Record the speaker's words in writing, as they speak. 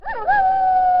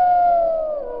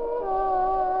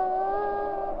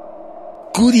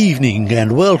Good evening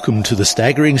and welcome to the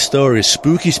Staggering Stories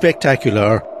Spooky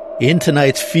Spectacular. In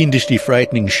tonight's fiendishly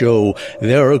frightening show,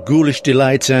 there are ghoulish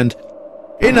delights and...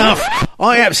 Enough!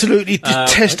 I absolutely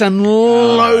detest and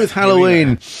loathe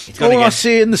Halloween. All I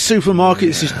see in the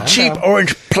supermarkets is cheap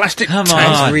orange plastic tanks.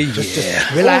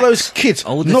 All those kids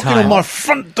knocking on my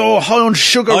front door high on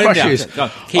sugar rushes.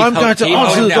 I'm going to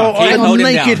answer the door either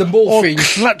naked or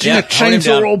clutching a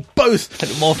chainsaw or both.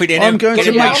 I'm going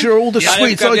to make sure all the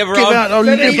sweets I give out are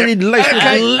liberally laced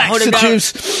with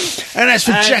laxatives. And as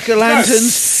for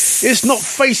jack-o'-lanterns, it's not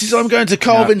faces I'm going to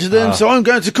carve into them, so I'm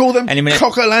going to call them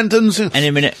cock-o'-lanterns.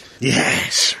 Any minute.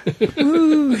 Yes.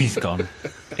 Ooh, he's gone.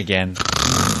 Again.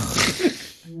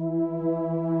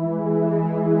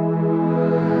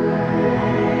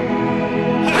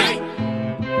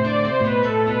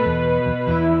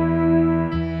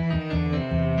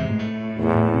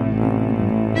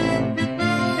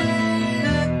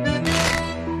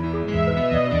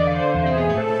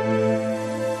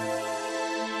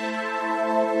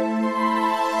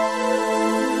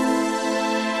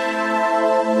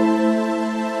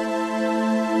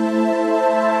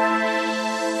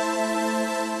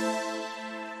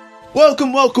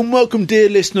 Welcome, dear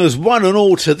listeners, one and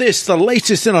all, to this, the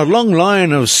latest in a long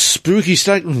line of spooky I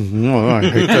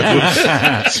hate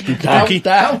that word. Spooky.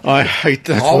 Down. I hate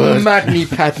that word. Madney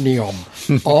Padney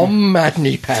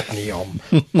Madney Padney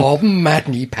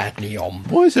Madney Padney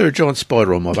Why is there a giant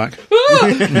spider on my back?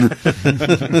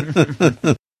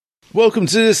 Welcome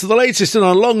to this, the latest in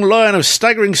a long line of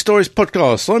Staggering Stories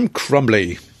podcasts. I'm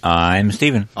Crumbly. I'm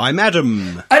Stephen. I'm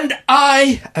Adam. And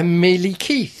I am merely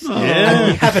Keith. Yeah.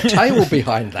 And we have a tale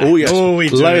behind that. Oh, yes. Oh, we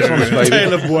do. Lay it on us, baby.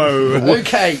 Tale of woe.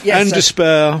 Okay, yes. And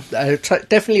despair.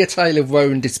 Definitely a tale of woe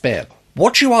and despair.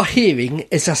 What you are hearing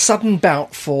is a sudden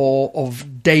bout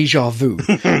of deja vu.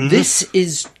 This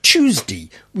is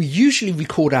Tuesday. We usually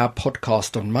record our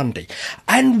podcast on Monday.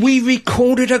 And we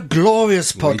recorded a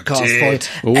glorious podcast for it.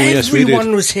 Oh, yes, we did.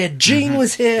 Everyone was here. Gene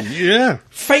was here. Yeah.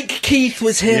 Fake Keith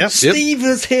was here. Yep. Steve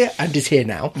was here and is here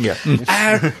now. Yeah.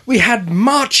 We had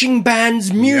marching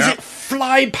bands, music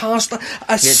fly past,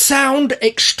 a sound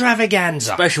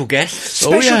extravaganza. Special guests.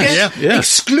 Special guests, Yeah.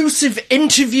 exclusive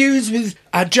interviews with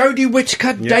Jodie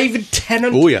Whittaker, David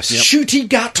Tennant, Ncuti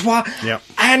Gatwa,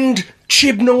 and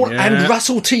Chibnall and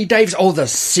Russell T Davies. Oh, the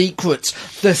secrets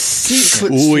they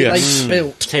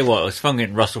spilt. Tell you what, it was fun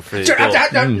getting Russell through the door.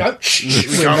 No,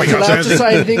 we're not allowed to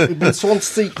say anything. We've been sworn to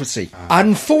secrecy.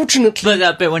 Unfortunately... But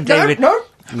that bit when David...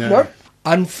 No.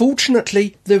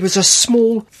 Unfortunately, there was a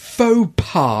small faux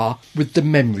pas with the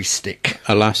memory stick.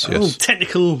 Alas, yes. Oh,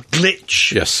 technical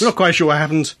glitch. Yes. We're not quite sure what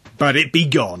happened, but it be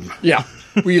gone. Yeah.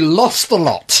 We lost a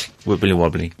lot. Wibbly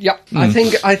wobbly. Yep. I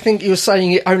think you were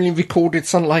saying it only recorded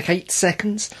something like 8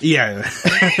 seconds. Yeah.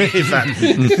 In fact.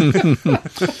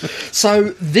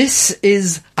 So this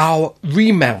is our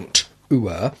remount.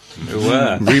 Remount?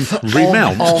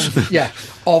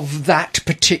 Of that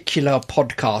particular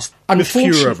podcast.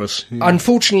 Fewer of us. Yeah.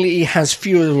 Unfortunately, it has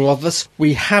fewer of us.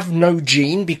 We have no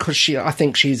Jean because I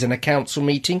think she's in a council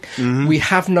meeting. Mm-hmm. We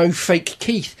have no fake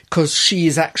Keith because she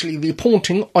is actually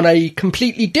reporting on a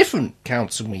completely different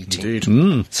council meeting.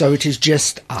 Indeed. So it is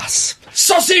just us.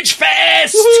 Sausage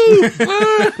Fest!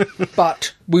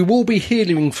 But we will be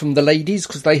hearing from the ladies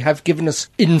because they have given us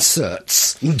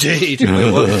inserts. Indeed.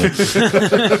 A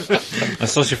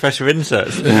sausage fest with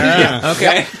inserts. Yeah.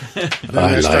 Okay.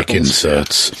 I like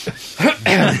inserts.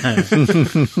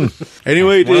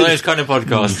 Anyway, one of those kind of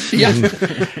podcasts.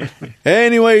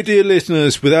 Anyway, dear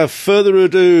listeners, without further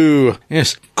ado,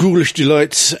 yes, ghoulish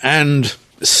delights and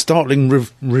startling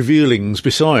revealings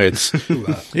besides.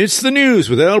 It's the news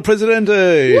with El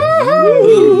Presidente.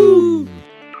 Woo!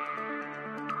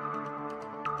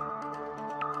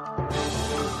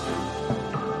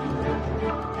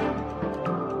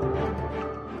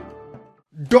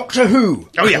 Doctor Who.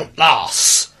 Oh, yeah.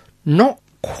 Glass. Not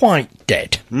quite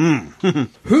dead.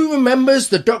 Who remembers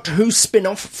the Doctor Who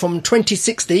spin-off from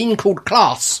 2016 called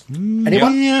Class?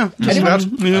 Anyone? Yeah.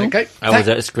 Anyone? Yeah. Okay. I was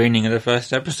at a screening of the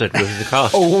first episode with the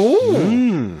cast.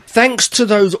 Thanks to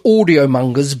those audio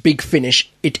mongers, Big Finish,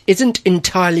 it isn't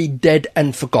entirely dead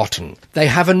and forgotten. They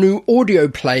have a new audio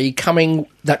play coming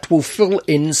that will fill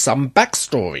in some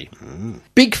backstory.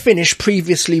 Big Finish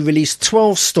previously released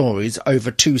 12 stories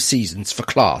over 2 seasons for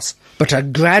Class, but are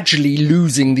gradually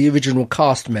losing the original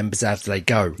cast members as they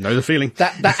go. Know the feeling.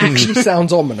 That actually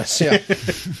sounds ominous, yeah.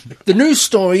 The new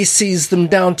story sees them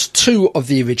down to 2 of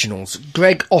the originals,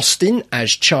 Greg Austin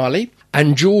as Charlie,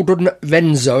 and Jordan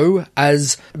Renzo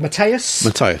as Matthias.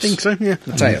 Matthias. I think so, yeah.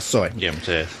 Matthias, sorry. Yeah,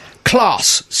 Matthias.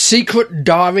 Class, Secret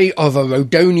Diary of a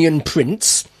Rhodonian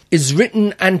Prince, is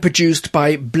written and produced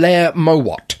by Blair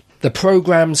Mowat, the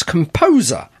programme's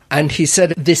composer, and he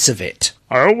said this of it.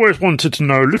 I always wanted to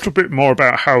know a little bit more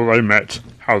about how they met,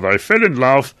 how they fell in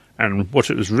love, and what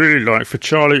it was really like for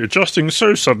Charlie adjusting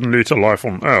so suddenly to life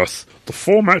on Earth. The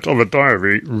format of a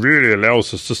diary really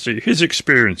allows us to see his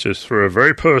experiences through a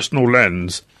very personal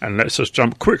lens and lets us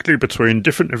jump quickly between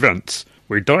different events.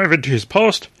 We dive into his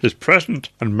past, his present,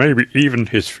 and maybe even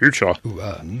his future.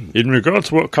 In regard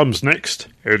to what comes next,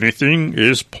 anything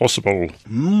is possible.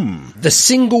 The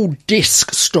single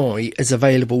disc story is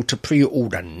available to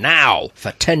pre-order now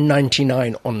for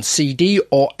 $10.99 on CD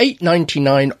or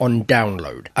 $8.99 on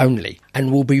download only,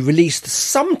 and will be released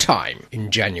sometime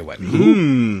in January.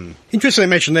 Interesting they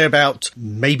mentioned there about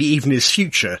maybe even his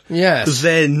future. Yes. Because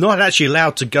they're not actually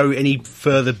allowed to go any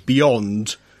further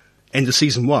beyond end of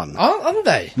season 1. Aren't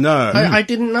they? No. I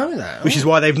didn't know that. Which is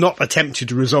why they've not attempted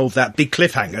to resolve that big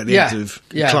cliffhanger at the end of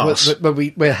Class. where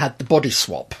we had the body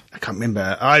swap. I can't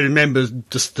remember. I remember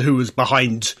just who was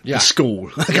behind the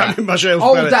school. I can't remember much else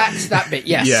about it. That's that bit,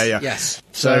 yes. Yeah. Yes.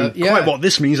 So quite what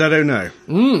this means, I don't know.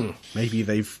 Maybe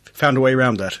they've found a way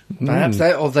around that. Perhaps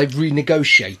they've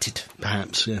renegotiated.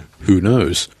 Perhaps, yeah. Who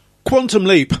knows? Quantum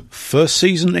Leap, first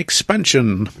season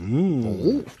expansion.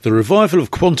 The revival of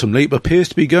Quantum Leap appears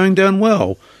to be going down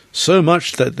well, so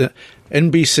much that the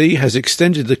NBC has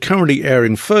extended the currently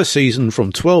airing first season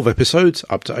from 12 episodes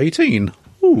up to 18.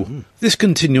 This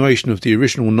continuation of the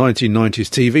original 1990s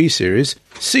TV series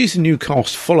sees the new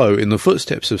cast follow in the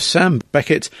footsteps of Sam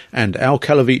Beckett and Al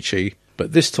Calavici,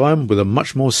 but this time with a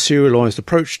much more serialised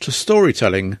approach to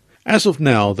storytelling. As of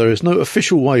now, there is no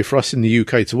official way for us in the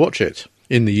UK to watch it.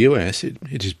 In the US,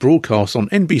 it is broadcast on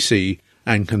NBC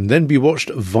and can then be watched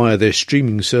via their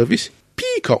streaming service,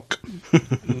 Peacock.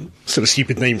 Sort of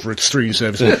stupid name for a streaming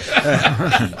service.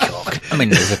 Peacock. I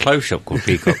mean, there's a clothes shop called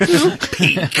Peacock.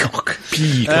 Peacock.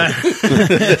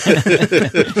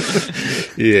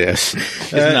 Yes.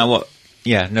 Isn't that what?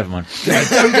 Yeah, never mind.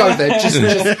 Don't go there.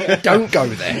 Just don't go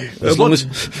there. As long as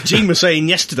Gene was saying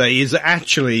yesterday is that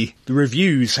actually the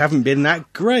reviews haven't been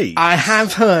that great. I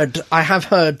have heard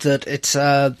that it's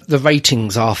the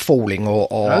ratings are falling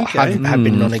or have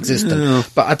been non-existent,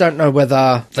 but I don't know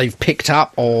whether they've picked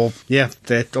up or Yeah,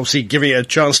 they're obviously giving it a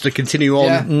chance to continue on.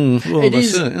 Yeah. well, It that's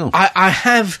is. it, yeah. I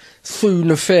have, through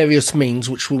nefarious means,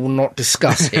 which we will not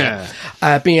discuss here,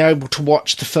 being able to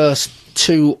watch the first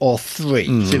 2 or 3.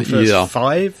 The first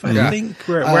 5, I think,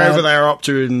 wherever they are up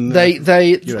to in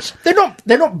US.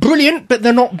 They're not brilliant, but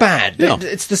they're not bad. Yeah.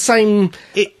 It's the same.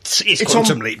 It's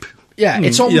Quantum Leap. Yeah,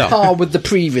 it's on par with the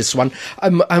previous one.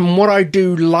 And what I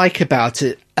do like about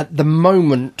it at the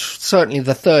moment, certainly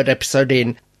the 3rd episode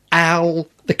in, Al,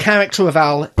 the character of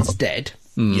Al is dead.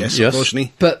 Yes, yes.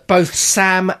 unfortunately. But both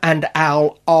Sam and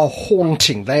Al are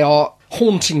haunting. They are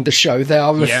haunting the show. They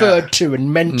are referred to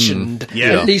and mentioned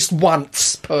at least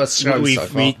once per show We so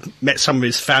far. met some of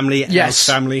his family, Al's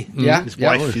family, his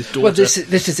wife, his daughter. Well, this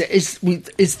is it.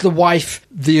 Is the wife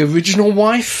the original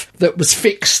wife that was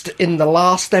fixed in the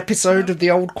last episode of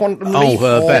the old Quantum Leap?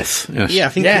 Beth. Yes. Yeah, I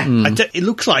think it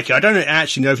looks like it. I don't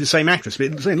actually know if it's the same actress, but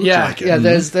it looks like it. Yeah,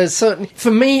 there's certainly...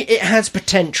 For me, it has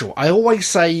potential. I always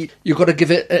say you've got to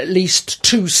give it at least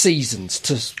 2 seasons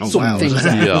to sort things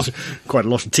out. Yeah. Quite a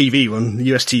lot of TV on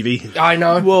US TV. I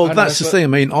know. Well, I that's know, the thing. I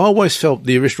mean, I always felt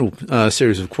the original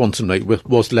series of Quantum Leap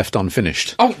was left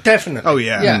unfinished. Oh, definitely. Oh,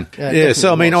 yeah. Yeah,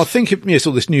 So I mean, was. I think sort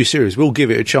of this new series will give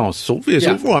it a chance. Sort of,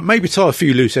 right, maybe tie a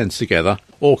few loose ends together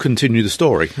or continue the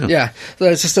story. Yeah, so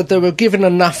it's just that they were given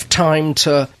enough time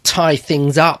to tie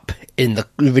things up in the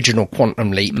original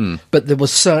Quantum Leap, but there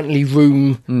was certainly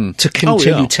room to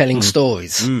continue telling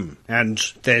stories. And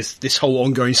there's this whole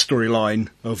ongoing storyline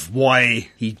of why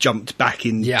he jumped back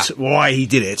in, why he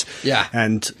did it. Yeah.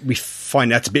 And we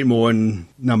find out a bit more in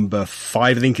number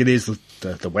 5, I think it is,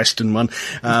 the Western one.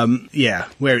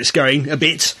 Where it's going a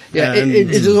bit. Yeah,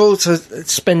 it is also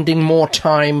spending more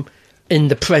time in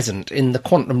the present, in the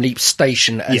Quantum Leap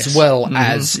station, as well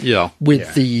as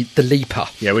with the Leaper.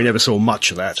 Yeah, we never saw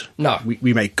much of that. No.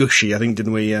 We made Gushy, I think,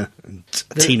 didn't we?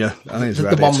 Tina, I think it's The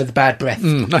about one it. with the bad breath.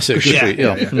 That's it.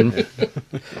 Yeah.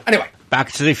 Anyway.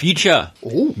 Back to the Future.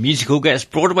 Musical gets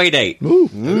Broadway date.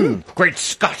 Great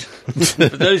Scott. For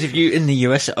those of you in the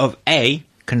US of A,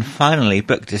 can finally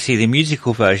book to see the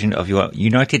musical version of your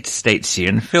United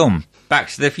Statesian film, Back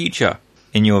to the Future,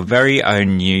 in your very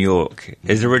own New York.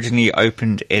 It originally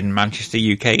opened in Manchester,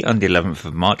 UK on the 11th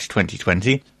of March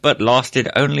 2020, but lasted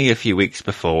only a few weeks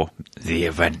before the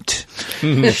event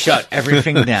shut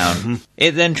everything down.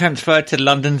 It then transferred to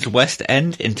London's West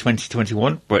End in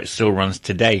 2021, where it still runs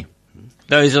today.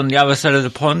 Those on the other side of the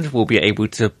pond will be able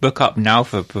to book up now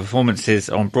for performances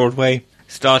on Broadway,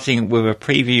 starting with a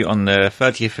preview on the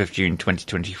 30th of June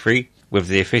 2023, with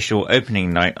the official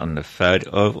opening night on the 3rd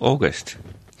of August.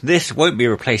 This won't be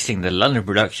replacing the London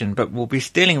production, but will be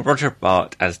stealing Roger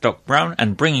Bart as Doc Brown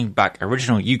and bringing back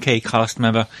original UK cast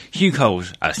member Hugh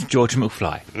Coles as George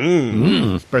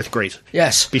McFly. Both great.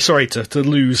 Yes. Be sorry to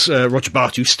lose Roger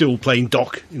Bart, who's still playing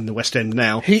Doc in the West End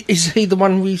now. Is he the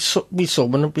one we saw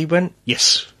when we went?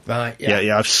 Yes. Right,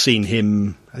 Yeah, I've seen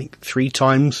him, I think, 3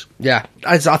 times. Yeah,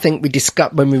 as I think we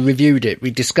discussed when we reviewed it, we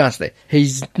discussed it.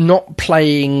 He's not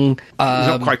playing... He's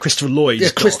not quite Christopher Lloyd's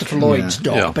Doc. Christopher Lloyd's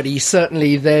Doc, Yeah. but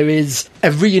there is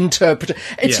a reinterpretation.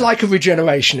 It's Yeah. like a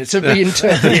regeneration. It's a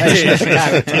reinterpretation of the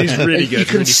character. It is really good. You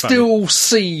can really still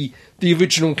see the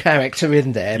original character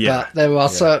in there, Yeah. but there are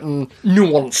certain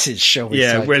nuances, shall we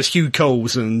Yeah, say. whereas Hugh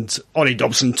Coles and Ollie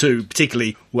Dobson too,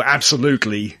 particularly, were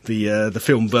absolutely the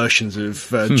film versions of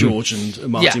George and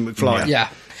Martin McFly. Yeah.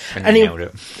 And Any, nailed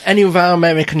it. any of our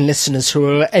American listeners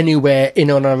who are anywhere in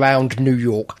and around New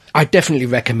York, I definitely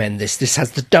recommend this. This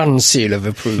has the Dunn seal of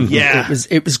approval. Yeah.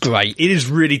 It was great. It is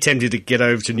really tempted to get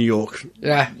over to New York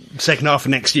Yeah. second half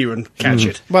of next year and catch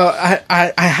it. Well,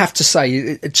 I have to say,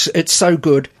 it's so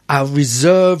good. Our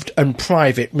reserved and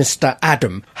private Mr.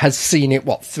 Adam has seen it,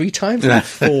 3 times?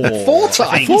 4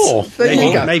 times? 4. There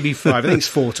you go. Maybe 5. I think it's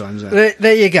 4 times now.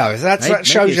 There you go. That Maybe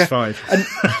shows it's you.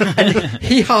 5. And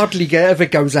he hardly ever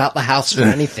goes out the house for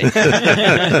anything.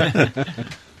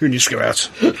 Who needs to go out?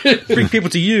 Bring people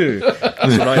to you.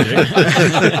 That's what I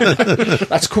do.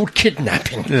 That's called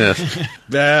kidnapping.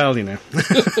 Well, you know.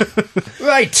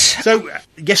 Right. So,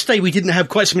 yesterday we didn't have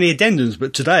quite so many addendums,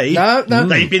 but today No.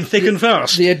 they've been thick and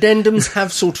fast. The addendums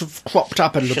have sort of cropped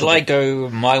up a little Shall I bit. go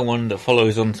with my one that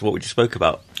follows on to what we just spoke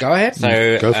about? Go ahead.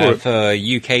 So, Go for it. for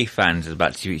UK fans of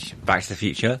Back to the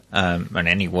Future, and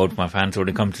any Worldwide fans who want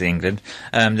to come to England,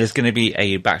 there's going to be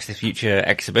a Back to the Future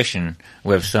exhibition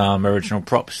with some original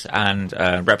props and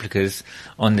replicas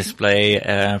on display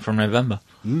from November.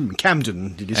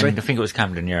 Camden, did you I say? think it was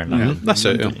Camden, yeah, in London. That's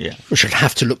it. Yeah. Yeah. We should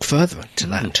have to look further into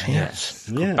that. Yes.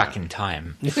 Yeah. Back in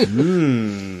time.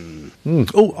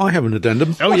 Oh, I have an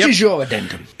addendum. Oh, What yep. is your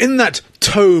addendum? In that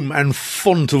tome and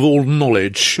font of all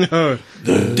knowledge, the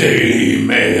Daily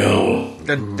Mail.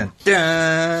 Dun, dun,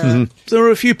 dun. There are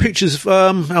a few pictures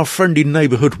of our friendly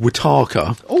neighbourhood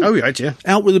Wataka Oh, right, yeah.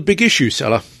 out with a big issue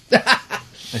seller.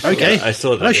 Okay. I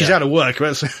saw that, I know she's yeah. out of work.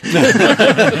 But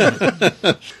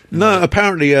No,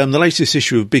 apparently the latest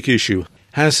issue of Big Issue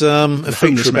has a Homeless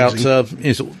feature about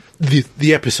magazine. sort of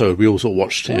the episode we all sort of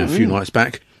watched a few nights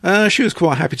back. She was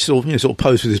quite happy to sort of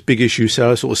pose with this Big Issue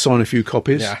seller, sort of sign a few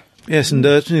copies. Yeah. Yes, and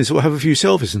sort of have a few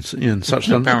selfies and such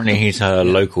done. Apparently he's her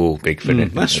local big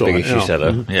big that's right, issue yeah.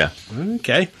 seller. Yeah.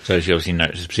 okay. So she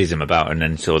obviously sees him about and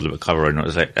then saw the cover and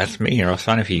was like, that's me, I'll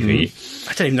sign a few for you.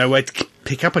 I don't even know where to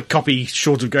pick up a copy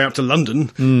short of going up to London.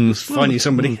 Just finding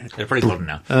somebody. They're pretty modern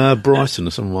now. Brighton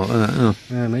or something like that. Yeah.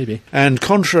 Yeah, maybe. And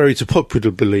contrary to popular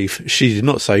belief, she did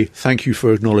not say, "Thank you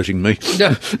for acknowledging me."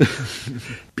 No.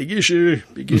 Big issue.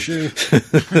 Big issue.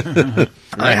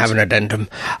 I have an addendum.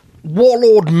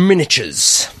 Warlord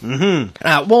Miniatures.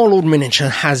 Warlord Miniature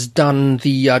has done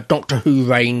the Doctor Who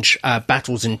range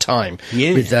Battles in Time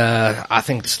Yeah. with, I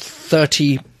think it's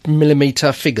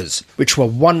 30mm figures, which were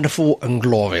wonderful and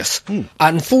glorious.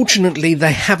 Unfortunately,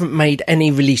 they haven't made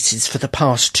any releases for the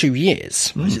past 2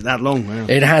 years. Is it that long? Wow.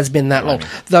 It has been that long.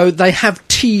 Though they have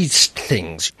teased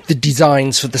things. The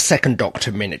designs for the second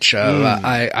Doctor miniature,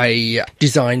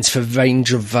 designs for a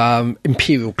range of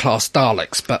Imperial class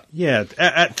Daleks, but Yeah,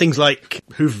 at things like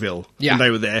Whoville, Yeah. when they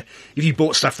were there, if you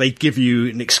bought stuff, they'd give you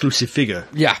an exclusive figure.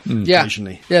 yeah,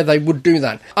 occasionally. yeah, they would do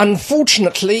that.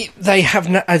 Unfortunately, they have,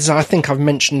 as I think I've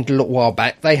mentioned a little while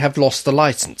back, they have lost the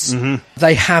license.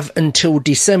 They have until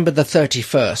December the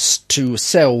 31st to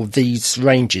sell these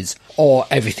ranges, or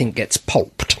everything gets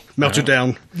pulped. Melted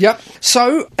down. Yep.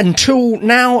 So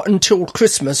until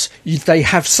Christmas, they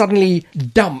have suddenly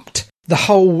dumped the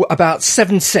whole about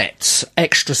 7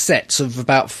 extra sets of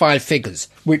about 5 figures,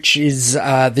 which is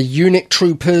the Unit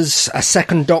Troopers, a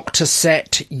second Doctor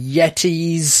set,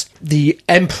 Yetis, the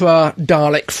Emperor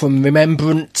Dalek from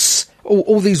Remembrance,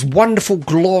 all these wonderful,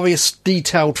 glorious,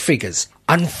 detailed figures.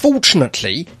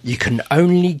 Unfortunately, you can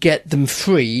only get them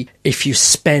free if you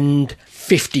spend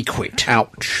 50 quid.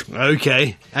 Ouch.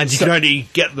 Okay. And you can only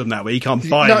get them that way. You can't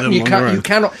buy them you on their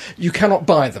own. You cannot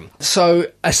buy them. So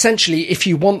essentially, if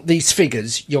you want these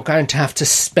figures, you're going to have to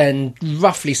spend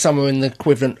roughly somewhere in the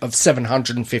equivalent of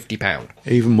 £750.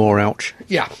 Even more ouch.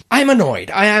 Yeah, I'm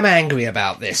annoyed. I am angry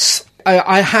about this.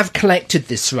 I have collected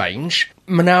this range.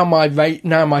 Now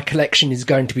my collection is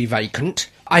going to be vacant.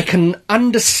 I can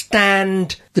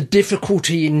understand the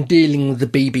difficulty in dealing with the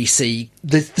BBC.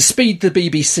 The speed the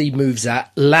BBC moves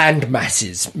at, land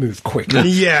masses move quicker.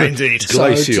 Yeah, indeed.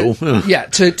 Glacial.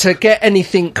 To get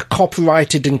anything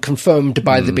copyrighted and confirmed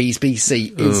by the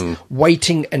BBC is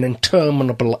waiting an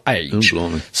interminable age. Oh,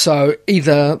 blimey. So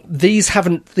either these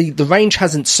haven't, the range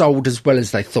hasn't sold as well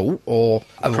as they thought, or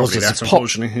was that's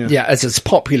unfortunately, as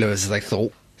popular as they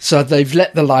thought. So they've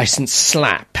let the license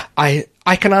slap.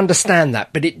 I can understand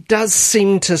that, but it does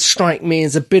seem to strike me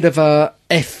as a bit of a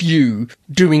FU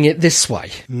doing it this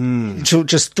way.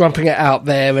 Just dumping it out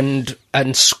there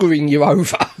and screwing you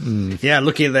over. Yeah,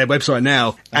 looking at their website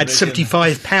now, add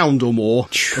 £75 or more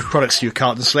of products to your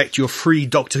cart and select your free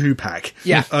Doctor Who pack.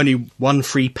 Yeah. Only one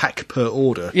free pack per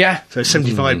order. Yeah. So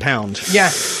 £75.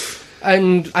 Yeah.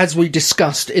 And as we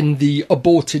discussed in the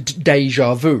aborted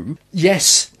Deja Vu,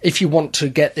 yes, if you want to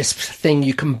get this thing,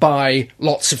 you can buy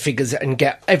lots of figures and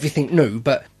get everything new,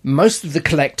 but most of the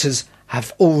collectors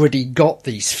have already got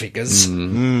these figures.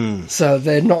 So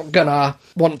they're not going to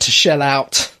want to shell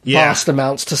out vast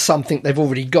amounts to something they've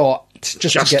already got.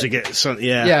 Just to get something,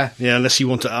 Yeah, unless you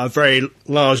want a very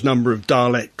large number of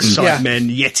Daleks, Cybermen,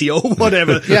 Yeti, or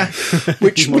whatever.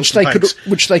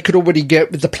 which they could already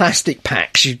get with the plastic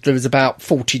packs. There was about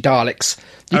 40 Daleks.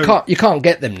 You can't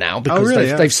get them now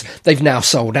because they've now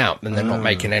sold out and they're not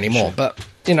making any more. But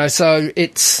so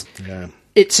it's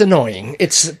annoying.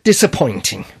 It's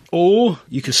disappointing. Or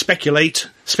you can speculate,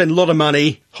 spend a lot of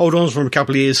money, hold on for a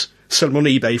couple of years, sell them on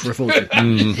eBay for a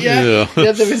fortune. Yeah,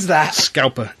 there is that.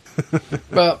 Scalper.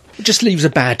 But it just leaves a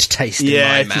bad taste in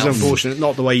my mouth. It is unfortunate.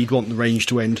 Not the way you'd want the range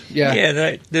to end.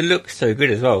 Yeah, they look so good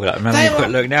as well. Like, I'm having a quick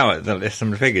look now at the list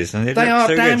of the figures, and they look are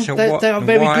so damn, good. So they are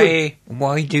very good.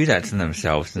 Why do that to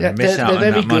themselves and Yeah, miss out on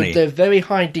they're that very money? good. They're very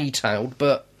high detailed,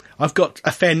 but I've got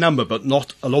a fair number, but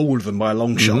not all of them by a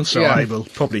long shot, so I will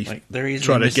probably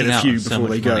try to get a few before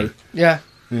they go. Yeah.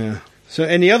 So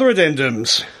any other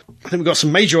addendums? I think we've got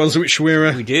some major ones which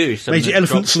we do. Major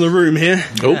elephants in the room here.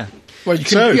 Oh. Well,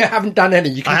 you haven't done any.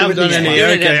 You can I haven't done any.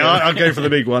 One. Okay, I'll go for the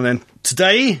big one then.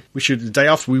 Today, the day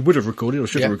after we would have recorded, or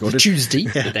should have recorded. Tuesday.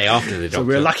 The day after the Doctor. So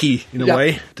we're lucky in a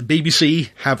way. The BBC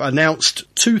have announced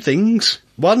two things.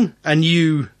 One, a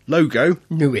new logo.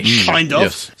 Newish. Kind of.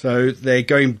 Yes. So they're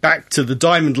going back to the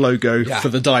Diamond logo for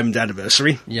the Diamond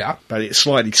anniversary. Yeah. But it's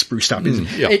slightly spruced up, isn't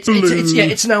it? Yeah.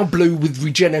 It's now blue with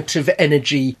regenerative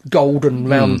energy golden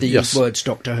round the words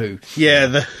Doctor Who. Yeah,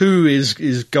 the Who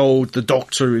is gold, the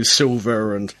Doctor is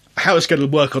silver, and how it's going to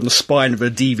work on the spine of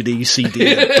a DVD,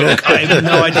 CD, book, I have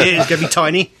no idea. It's going to be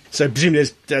tiny. So presumably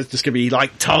there's just going to be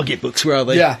like Target books, where are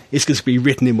they? Yeah. It's going to be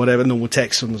written in whatever normal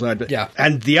text on the side. Yeah.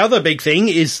 And the other big thing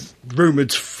is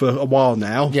rumoured for a while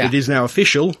now. Yeah. It is now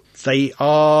official. They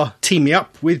are teaming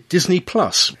up with Disney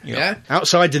Plus. Yeah.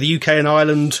 Outside of the UK and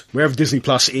Ireland, wherever Disney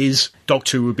Plus is,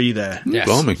 Doctor Who will be there. Yes.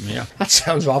 Blimey. Yeah. That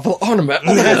sounds rather ornament.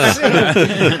 Now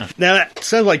that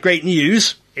sounds like great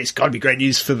news. It's got to be great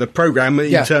news for the programme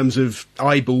in terms of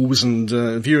eyeballs and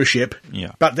viewership.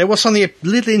 Yeah. But there was something a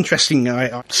little interesting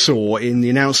I saw in the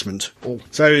announcement.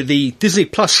 So the Disney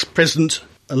Plus president,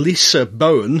 Elisa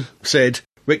Bowen, said,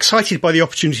 "We're excited by the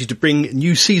opportunity to bring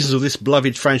new seasons of this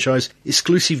beloved franchise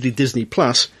exclusively to Disney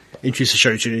Plus, introduce the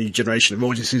show to a new generation of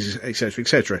audiences, etc.,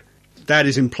 etc." That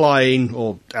is implying,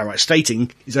 or outright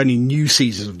stating, is only new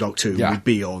seasons of Doctor Who would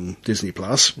be on Disney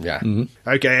Plus. Yeah.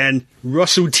 Okay, and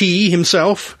Russell T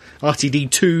himself,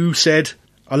 RTD2, said,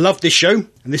 "I love this show,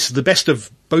 and this is the best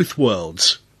of both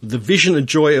worlds. The vision and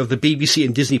joy of the BBC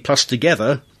and Disney Plus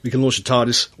together, we can launch a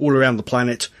TARDIS all around the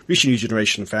planet, reach a new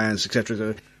generation of fans,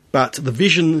 etc. But the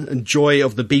vision and joy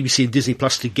of the BBC and Disney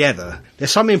Plus together,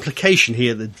 there's some implication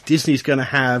here that Disney's going to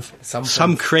have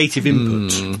some creative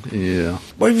input." Yeah.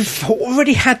 Well, we've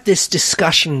already had this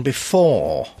discussion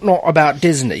before, not about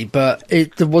Disney, but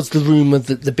there was the rumour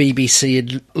that the BBC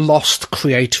had lost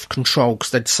creative control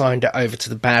because they'd signed it over to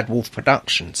the Bad Wolf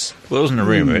Productions. Well, it wasn't a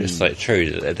rumour, it's like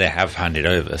true that they have handed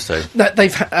over, so... That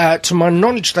they've, to my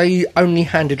knowledge, they only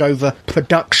handed over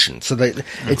production, so it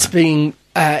is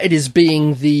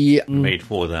being the made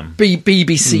for them.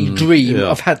 BBC dream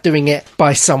of doing it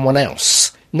by someone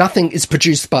else. Nothing is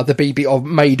produced by the BBC or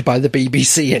made by the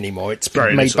BBC anymore. It's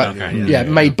been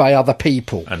made by other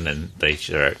people. And then they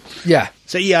share it. Yeah.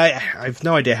 So I have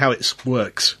no idea how it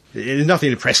works. There's nothing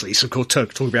in the press release, of course,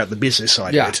 talking about the business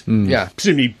side of it. Yeah.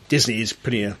 Presumably Disney is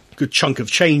putting a good chunk of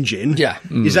change in. Yeah.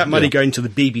 Is that money going to the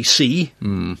BBC?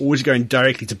 Or is it going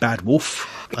directly to Bad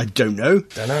Wolf? I don't know.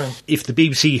 If the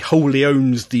BBC wholly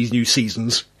owns these new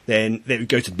seasons, then they would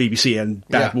go to the BBC and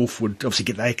Bad Wolf would obviously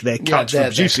get their cut for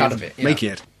producing it,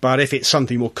 making it. But if it's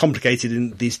something more complicated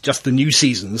in just the new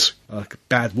seasons, like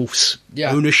Bad Wolf's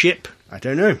ownership, I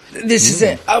don't know. This is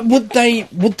it. Would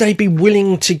they be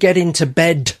willing to get into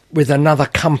bed with another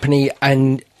company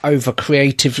and over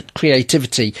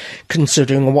creativity,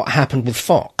 considering what happened with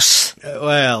Fox?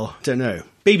 Well, don't know.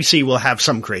 BBC will have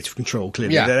some creative control,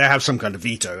 clearly. Yeah. They have some kind of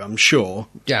veto, I'm sure.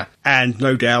 Yeah. And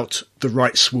no doubt the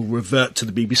rights will revert to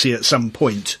the BBC at some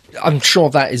point. I'm sure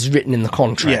that is written in the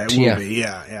contract. Yeah, it will be,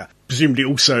 yeah. Presumably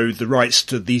also the rights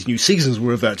to these new seasons will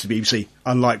revert to the BBC,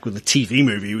 unlike with the TV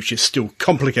movie, which is still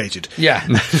complicated. Yeah.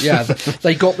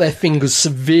 They got their fingers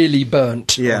severely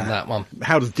burnt on that one.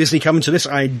 How does Disney come into this?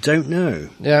 I don't know.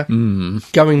 Yeah.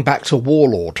 Going back to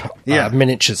Warlord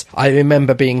miniatures, I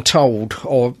remember being told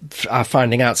or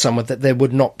finding out somewhere that there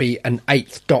would not be an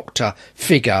 8th Doctor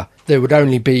figure. There would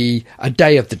only be a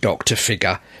Day of the Doctor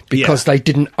figure because they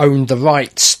didn't own the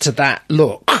rights to that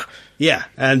look. Yeah,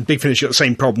 and Big Finish got the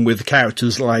same problem with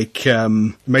characters like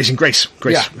Amazing Grace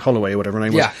Holloway or whatever her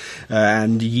name was.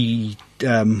 And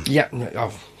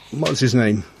what was his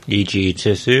name? E.G.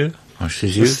 Tisu? Or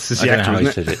Shizu? This is the actor,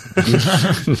 isn't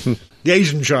it? The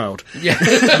Asian child. Yeah.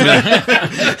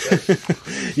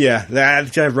 Yeah, they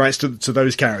have rights to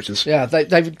those characters. Yeah,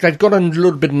 they've got a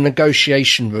little bit of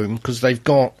negotiation room because they've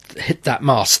got Hit That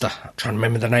Master. I'm trying to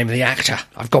remember the name of the actor.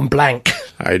 I've gone blank.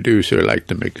 I do so like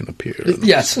to make an appearance.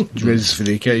 Yes. Dress for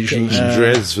the occasion.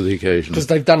 Dress for the occasion. Because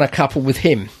they've done a couple with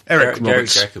him. Eric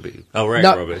Roberts. Jacoby. Oh,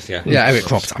 Roberts, yeah. Yeah,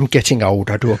 Eric Roberts. I'm getting old.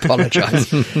 I do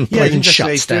apologise. Brain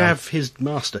shuts they down. have his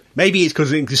master. Maybe it's because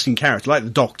of an existing character, like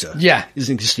the Doctor. Yeah. Is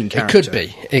an existing character.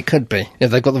 It could be. Yeah,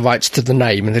 they've got the rights to the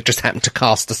name and they just happen to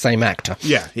cast the same actor.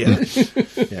 Yeah.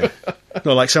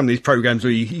 Not like some of these programmes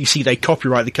where you see they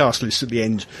copyright the cast list at the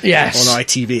end on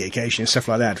ITV occasionally and stuff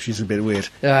like that, which is a bit weird.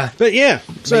 Yeah. But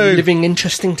so living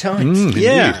interesting times.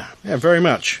 Yeah, very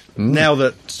much. Now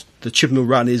that the Chibnall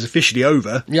run is officially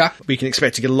over, we can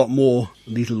expect to get a lot more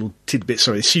of these little tidbits,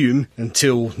 I assume,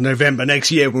 until November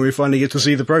next year when we finally get to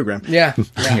see the programme. Yeah.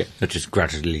 They'll just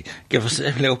gradually give us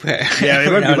a little bit. Yeah,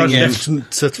 it won't be much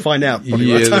left to find out by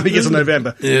the time we get to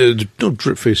November. Not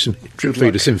drip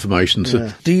feed us information.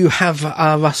 So. Do you have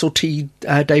Russell T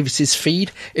Davis's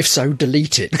feed? If so,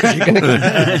 delete it. 'Cause you're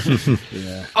gonna...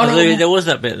 Although there was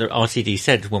that bit that RTD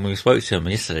said when we spoke to him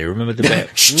yesterday. Remember the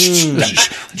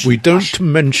bit? We don't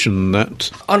mention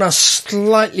that. On a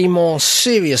slightly more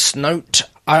serious note,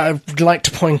 I'd like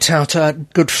to point out a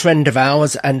good friend of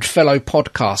ours and fellow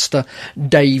podcaster,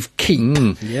 Dave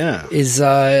Keep, is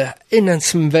in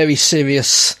some very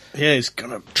serious he's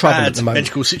got a trouble bad at the moment.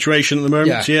 medical situation at the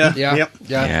moment.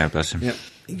 Yeah, bless him. Yeah.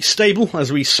 He's stable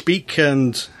as we speak,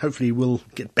 and hopefully will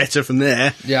get better from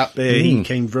there. Yeah. But he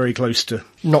came very close to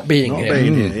not being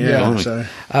here. So,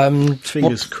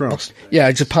 fingers crossed. Yeah,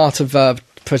 it's a part of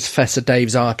Professor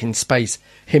Dave's Ark in Space.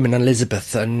 Him and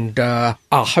Elizabeth, and our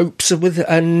hopes are with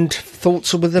and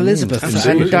thoughts are with Elizabeth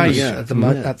and Dave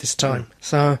at this time.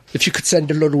 So, if you could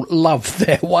send a little love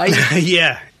their way, he's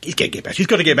going to get better. He's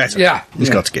got to get better. He's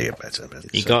got to get better.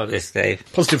 You got this, Dave.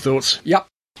 Positive thoughts. Yep.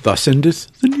 Thus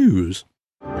endeth the news.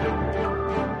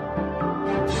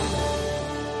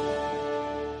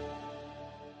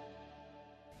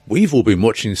 We've all been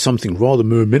watching something rather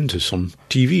momentous on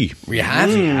TV. We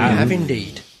have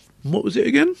indeed. What was it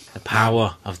again? The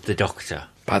Power of the Doctor.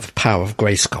 By the power of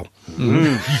Grayskull.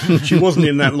 She wasn't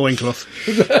in that loincloth.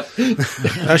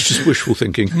 That's just wishful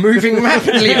thinking. Moving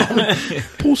rapidly on.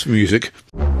 Pause for music.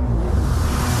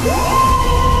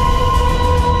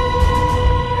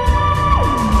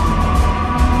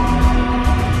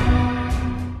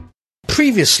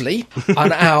 Previously,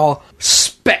 on our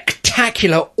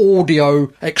spectacular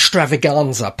audio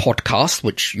extravaganza podcast,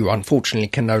 which you unfortunately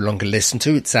can no longer listen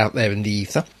to, it's out there in the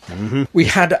ether, we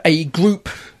had a group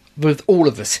with all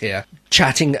of us here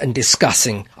chatting and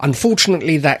discussing.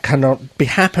 Unfortunately, that cannot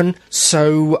happen,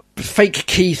 so Fake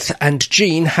Keith and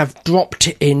Jean have dropped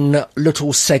in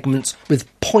little segments with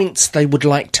points they would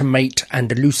like to mate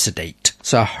and elucidate.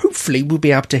 So hopefully we'll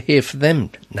be able to hear from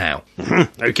them now.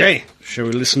 Okay, shall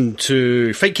we listen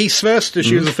to Fake Keith first, as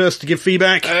she was the first to give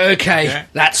feedback? Okay,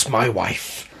 that's my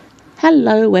wife.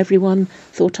 Hello everyone,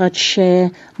 thought I'd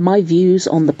share my views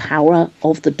on the power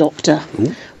of the Doctor.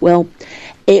 Ooh. Well,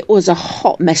 it was a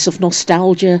hot mess of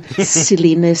nostalgia,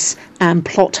 silliness and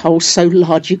plot holes so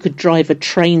large you could drive a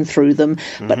train through them,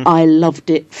 but I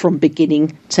loved it from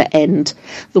beginning to end.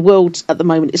 The world at the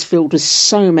moment is filled with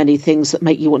so many things that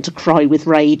make you want to cry with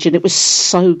rage, and it was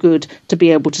so good to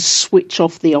be able to switch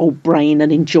off the old brain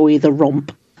and enjoy the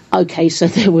romp. Okay, so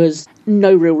there was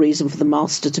no real reason for the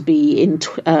Master to be in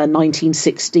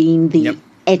 1916. The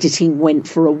editing went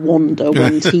for a wander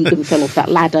when Tegan fell off that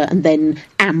ladder and then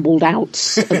ambled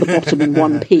out at the bottom in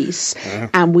one piece.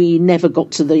 And we never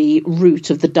got to the root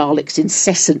of the Daleks'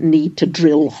 incessant need to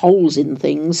drill holes in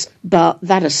things. But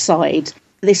that aside,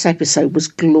 this episode was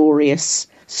glorious.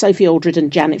 Sophie Aldred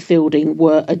and Janet Fielding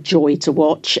were a joy to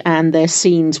watch, and their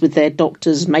scenes with their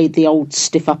doctors made the old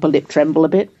stiff upper lip tremble a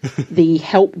bit. The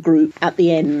help group at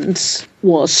the end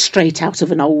was straight out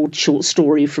of an old short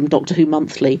story from Doctor Who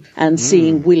Monthly, and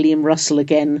seeing William Russell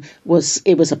again was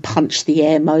a punch the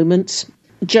air moment.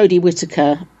 Jodie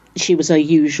Whittaker, she was her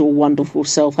usual wonderful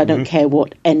self. I don't care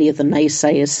what any of the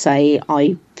naysayers say.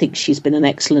 I think she's been an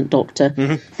excellent Doctor.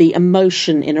 The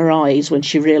emotion in her eyes when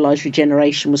she realised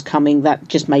regeneration was coming, that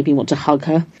just made me want to hug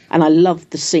her. And I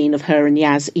loved the scene of her and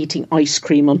Yaz eating ice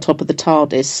cream on top of the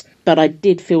TARDIS. But I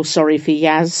did feel sorry for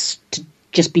Yaz to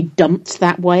just be dumped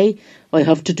that way. I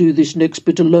have to do this next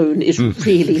bit alone is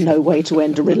really no way to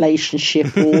end a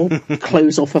relationship or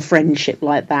close off a friendship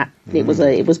like that. It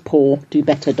was poor. Do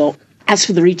better, Doc. As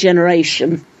for the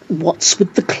regeneration, what's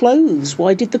with the clothes?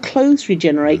 Why did the clothes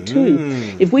regenerate too?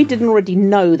 If we didn't already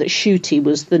know that Ncuti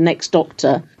was the next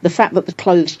Doctor, the fact that the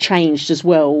clothes changed as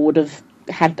well would have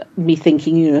had me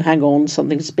thinking, hang on,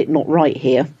 something's a bit not right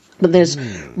here. But there's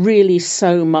really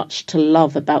so much to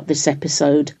love about this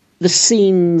episode. The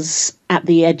scenes at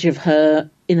the edge of her,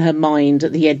 in her mind,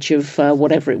 at the edge of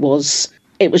whatever it was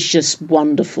just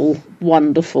wonderful,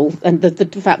 wonderful. And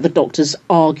the fact the doctors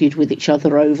argued with each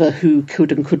other over who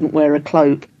could and couldn't wear a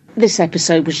cloak. This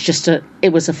episode was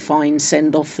it was a fine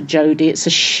send-off for Jodie. It's a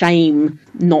shame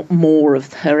not more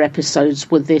of her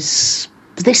episodes were this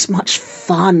much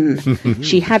fun.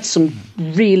 She had some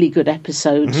really good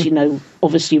episodes,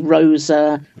 obviously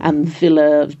Rosa and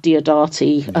Villa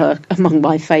Diodati among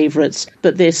my favourites.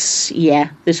 But this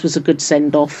was a good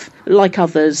send-off. Like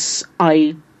others,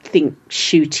 I think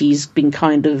Ncuti's been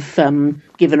kind of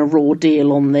given a raw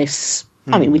deal on this.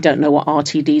 I mean, we don't know what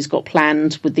RTD's got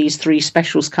planned with these 3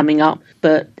 specials coming up,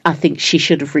 but I think she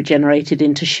should have regenerated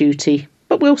into Ncuti.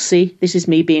 But we'll see. This is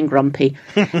me being grumpy.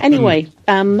 Anyway,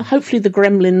 hopefully the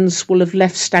Gremlins will have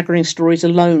left Staggering Stories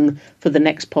alone for the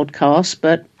next podcast.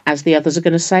 But as the others are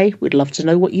going to say, we'd love to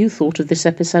know what you thought of this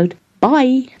episode.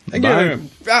 Bye. Thank you.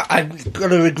 I've got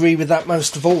to agree with that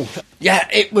most of all. Yeah,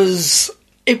 it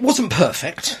wasn't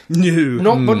perfect.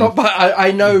 No. Not by,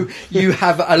 I know you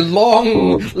have a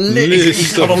long list.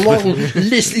 He's got a long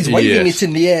list. He's waving it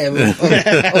in the air of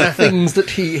things that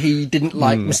he didn't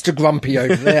like. Mr. Grumpy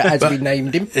over there, as we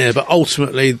named him. Yeah, but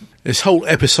ultimately, this whole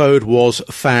episode was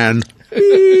fan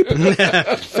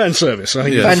service. I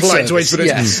think Fan polite way to put it.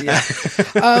 Yes.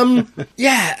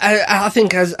 I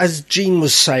think as Jean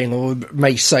was saying, or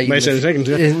may say in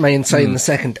the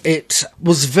second, it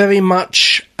was very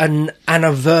much an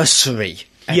anniversary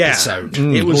episode.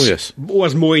 It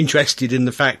was more interested in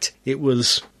the fact it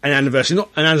was an anniversary, not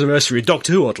an anniversary of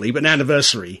Doctor Who, oddly, but an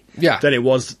anniversary than it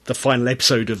was the final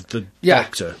episode of the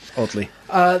Doctor, oddly.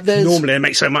 Normally they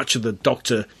make so much of the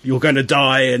Doctor, you're going to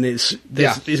die, and it's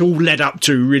all led up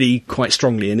to really quite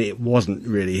strongly, and it wasn't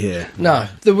really here. No,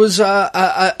 there was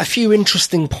a few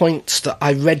interesting points that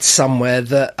I read somewhere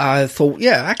that I thought,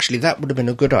 actually that would have been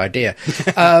a good idea.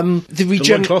 The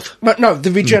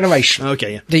regeneration.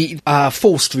 Okay, yeah. The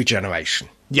forced regeneration.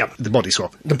 Yeah, the body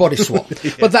swap. The body swap.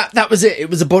 But that was it. It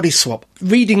was a body swap.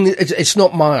 Reading, it's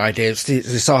not my idea, it's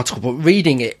this article, but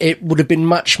reading it would have been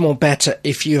much more better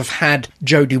if you have had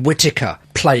Jodie Whittaker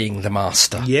playing the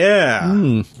Master. Yeah,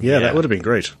 that would have been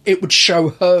great. It would show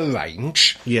her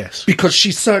range. Yes. Because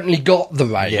she's certainly got the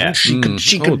range. Yeah. She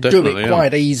could do it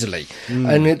quite easily.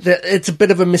 And it's a bit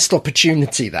of a missed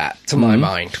opportunity, that, to my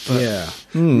mind. But,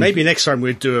 maybe next time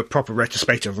we'd do a proper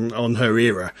retrospective on her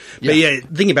era. But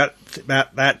thinking about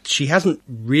that, she hasn't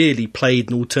really played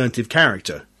an alternative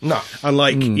character. No.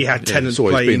 Unlike you had Tennant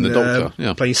playing the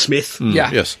Doctor, playing Smith.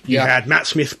 Yes. You had Matt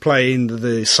Smith playing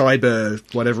the cyber,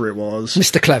 whatever it was.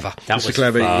 Mr. Clever. That Mr. was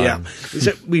Clever, fun.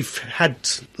 So we've had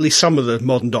at least some of the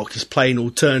modern Doctors playing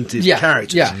alternative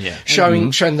characters. Yeah.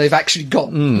 Showing they've actually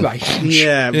got range.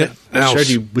 Yeah, but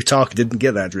Jodie Whittaker didn't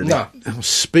get that, really. No. Now,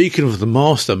 speaking of the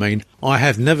Master, I mean, I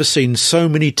have never seen so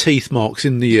many teeth marks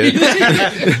in the in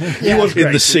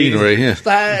the scenery. Yeah.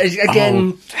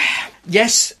 Again,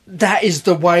 Yes, that is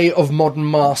the way of modern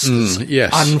masters.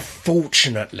 Yes.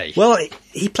 Unfortunately. Well,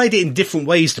 he played it in different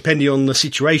ways depending on the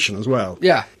situation as well.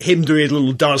 Yeah. Him doing a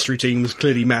little dance routine was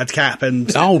clearly madcap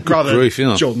and Oh, good rather grief,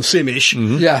 yeah. John Simish.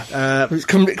 Yeah, it's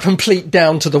complete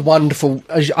down to the wonderful,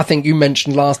 as I think you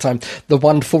mentioned last time, the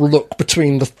wonderful look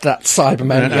between that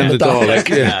Cyberman and the Dalek.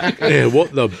 Yeah,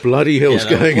 what the bloody hell's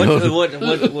going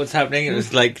on? What's happening? It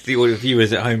was like the audio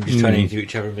viewers at home just turning to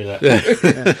each other and be like,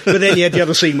 But then you had the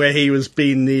other scene where he was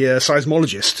being the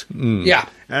seismologist. Yeah.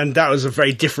 And that was a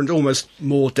very different, almost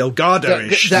more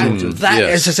Delgado-ish.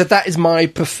 As I said, that is my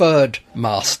preferred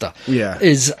master. Yeah.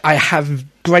 Is I have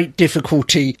great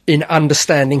difficulty in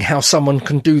understanding how someone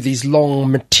can do these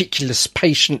long, meticulous,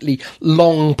 patiently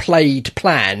long-played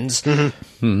plans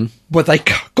where they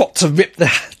got to rip the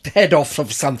head off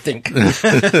of something.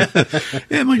 Yeah,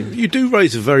 I mean, you do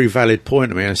raise a very valid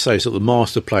point. I mean, I say sort of the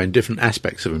master playing different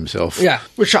aspects of himself. Yeah,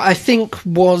 which I think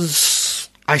was...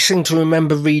 I seem to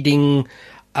remember reading...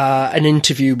 an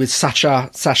interview with Sacha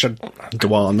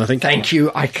Dhawan, I think. Thank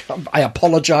you. I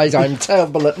apologise. I'm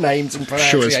terrible at names and Sure, it's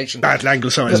pronunciation. bad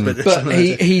anglicised, But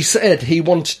he said he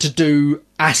wanted to do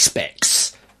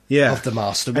aspects of the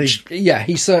master, which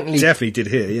he certainly definitely did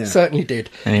here. Yeah, certainly did.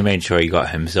 and he made sure he got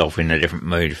himself in a different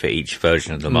mood for each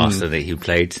version of the master that he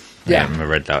played. Yeah. I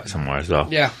read that somewhere as well.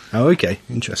 Yeah. Oh, okay,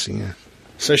 interesting. Yeah.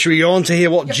 So, should we go on to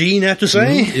hear what Jean had to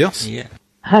say? Yes. Yeah.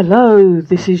 Hello,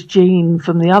 this is Jean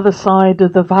from the other side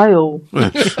of the veil.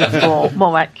 Or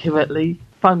more accurately,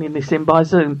 phoning this in by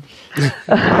Zoom.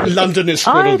 London is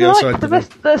full I of the other side. like the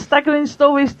rest of the Staggering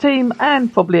Stories team,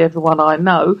 and probably everyone I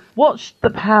know, watched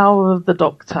The Power of the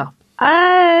Doctor.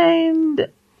 And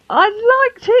I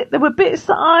liked it. There were bits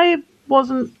that I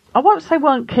won't say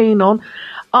weren't keen on.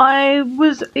 I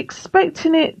was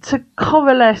expecting it to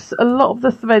coalesce a lot of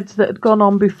the threads that had gone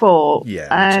on before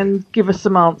and give us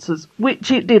some answers,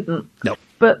 which it didn't. Nope.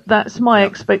 But that's my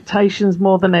expectations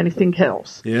more than anything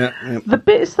else. Yeah. The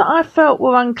bits that I felt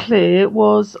were unclear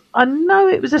was, I know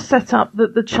it was a setup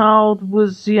that the child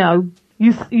was,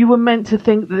 you were meant to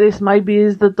think that this maybe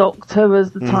is the Doctor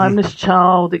as the timeless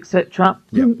child, etc.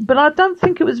 But I don't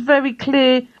think it was very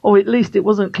clear, or at least it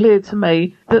wasn't clear to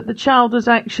me, that the child was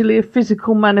actually a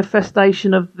physical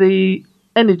manifestation of the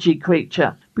energy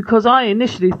creature. Because I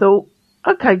initially thought,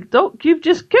 okay, Doc, you've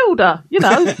just killed her. You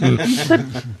said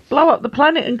blow up the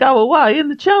planet and go away,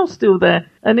 and the child's still there.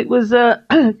 And it was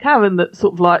Karen that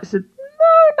sort of like said,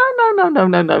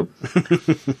 no.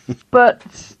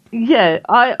 But... yeah,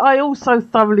 I also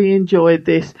thoroughly enjoyed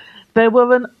this. There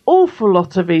were an awful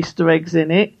lot of Easter eggs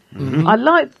in it. I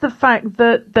liked the fact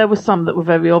that there were some that were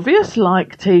very obvious,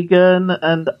 like Tegan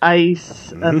and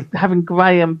Ace and having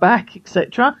Graham back,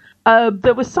 etc.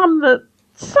 There were some that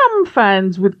some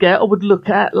fans would get or would look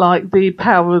at, like the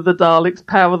Power of the Daleks,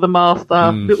 Power of the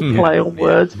Master, little play on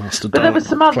words. But there were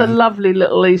some other lovely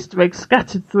little Easter eggs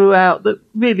scattered throughout that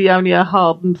really only a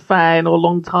hardened fan or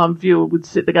long-time viewer would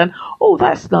sit there going, oh,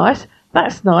 that's nice.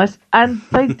 And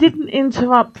they didn't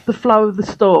interrupt the flow of the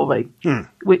story,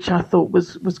 which I thought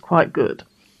was quite good.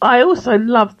 I also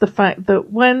loved the fact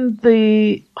that when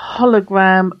the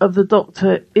hologram of the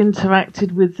Doctor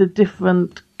interacted with the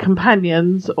different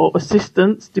companions or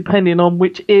assistants, depending on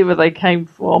which era they came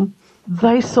from,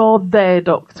 they saw their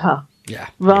Doctor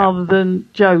rather than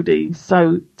Jodie.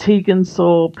 So Tegan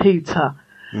saw Peter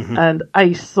and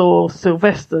Ace saw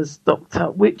Sylvester's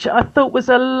Doctor, which I thought was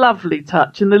a lovely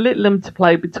touch. And the little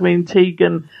interplay between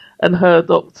Tegan and her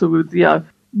Doctor with,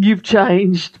 you've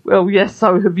changed. Well, yes,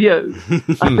 so have you.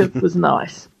 I think was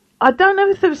nice. I don't know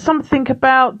if there was something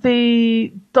about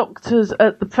the Doctors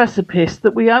at the precipice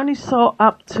that we only saw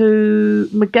up to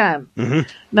McGann.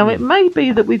 Now, it may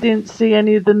be that we didn't see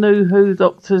any of the new Who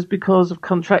Doctors because of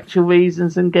contractual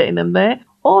reasons and getting them there,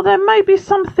 or there may be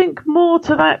something more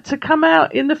to that to come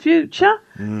out in the future.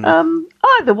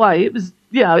 Either way, it was,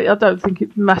 I don't think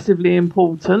it's massively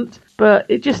important, but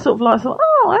it just sort of like thought,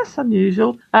 oh, that's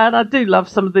unusual. And I do love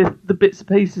some of the bits and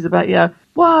pieces about,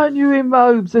 why aren't you in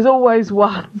robes? There's always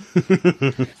one.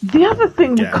 The other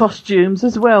thing with costumes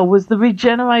as well was the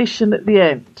regeneration at the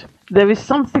end. There is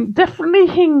something definitely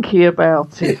hinky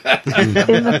about it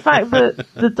in the fact that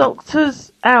the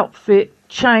Doctor's outfit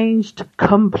changed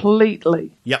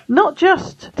completely. Yep. Not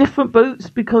just different boots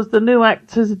because the new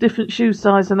actors are different shoe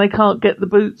size and they can't get the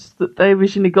boots that they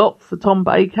originally got for Tom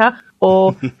Baker,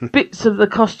 or bits of the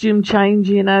costume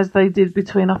changing as they did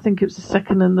between, I think it was the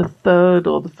second and the third,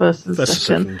 or the first and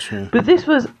second. But this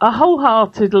was a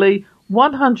wholeheartedly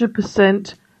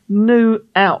 100% new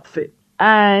outfit.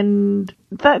 And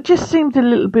that just seemed a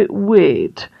little bit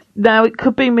weird. Now, it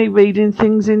could be me reading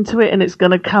things into it and it's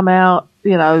going to come out,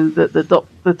 that the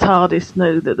the TARDIS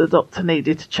knew that the Doctor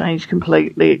needed to change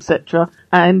completely, etc.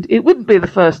 And it wouldn't be the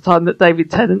first time that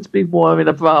David Tennant's been wearing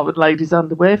a bra and ladies'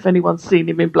 underwear, if anyone's seen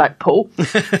him in Blackpool.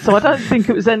 So I don't think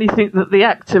it was anything that the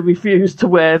actor refused to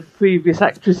wear the previous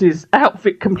actress's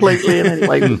outfit completely, and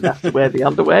anyway, he didn't have to wear the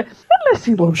underwear. Unless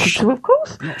he wanted to, of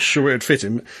course. Not sure it'd fit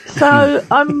him. So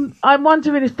I'm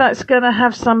wondering if that's going to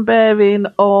have some bearing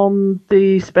on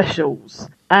the specials.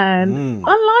 And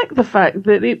I like the fact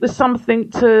that it was something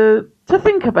to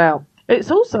think about.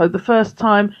 It's also the first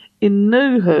time in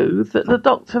New Who that the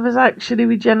Doctor has actually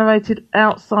regenerated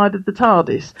outside of the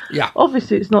TARDIS. Yeah.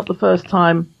 Obviously, it's not the first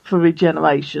time for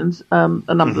regenerations.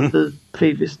 A number of the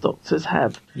previous Doctors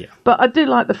have. Yeah. But I do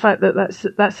like the fact that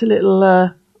that's a little.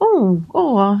 I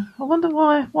wonder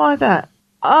why that.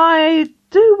 I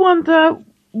do wonder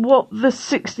what the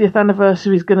 60th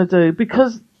anniversary is going to do,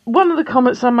 because one of the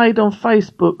comments I made on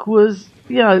Facebook was,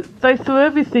 they threw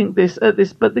everything at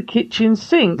this but the kitchen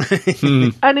sink.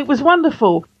 And it was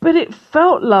wonderful. But it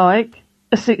felt like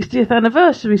a 60th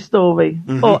anniversary story,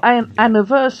 or an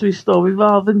anniversary story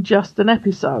rather than just an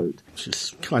episode.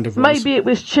 Just kind of Maybe it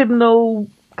was Chibnall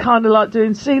kind of like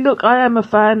doing, see, look, I am a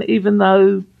fan, even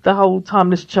though the whole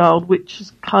Timeless Child, which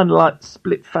is kind of like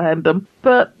split fandom.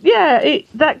 But yeah,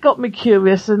 that got me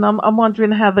curious, and I'm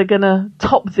wondering how they're going to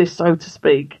top this, so to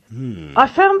speak. I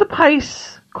found the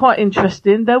pace quite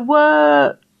interesting. There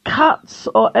were cuts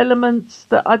or elements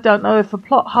that I don't know if are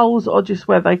plot holes or just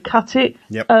where they cut it.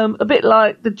 Yep. A bit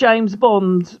like the James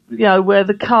Bond, where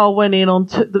the car went in on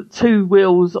the two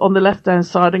wheels on the left-hand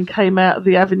side and came out of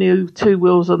the avenue, two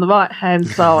wheels on the right-hand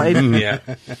side. Yeah.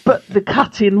 But the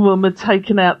cutting room had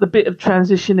taken out the bit of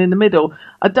transition in the middle.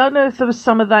 I don't know if there was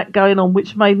some of that going on,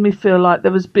 which made me feel like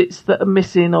there was bits that are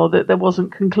missing, or that there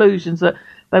wasn't conclusions, that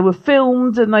they were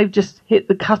filmed and they've just hit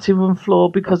the cutting room floor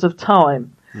because of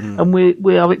time. And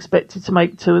we are expected to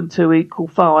make 2 and 2 equal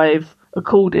 5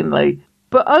 accordingly.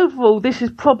 But overall, this is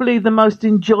probably the most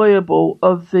enjoyable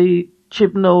of the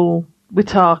Chibnall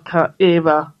Witaka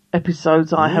era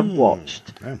episodes I have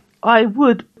watched. Yeah. I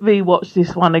would rewatch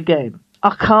this one again.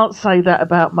 I can't say that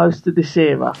about most of this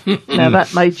era. Now,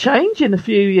 that may change in a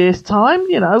few years' time.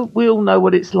 We all know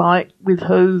what it's like with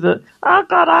Who, that, oh,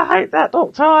 God, I hate that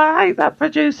Doctor, I hate that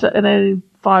producer. And then in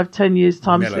 5-10 years'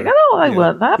 time, you think, they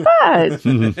weren't that bad.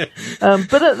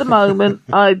 But at the moment,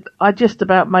 I just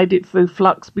about made it through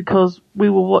Flux because we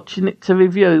were watching it to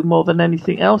review more than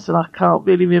anything else, and I can't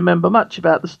really remember much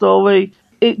about the story.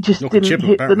 It just didn't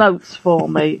hit the notes for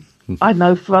me. I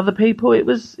know for other people it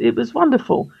was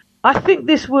wonderful. I think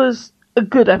this was a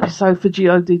good episode for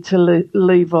GOD to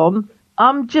leave on.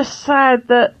 I'm just sad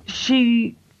that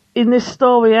she, in this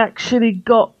story, actually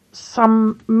got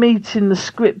some meat in the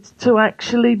script to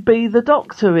actually be the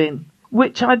Doctor in,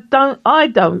 which I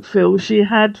don't feel she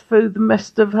had through the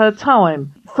rest of her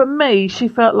time. For me, she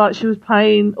felt like she was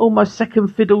playing almost second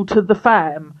fiddle to the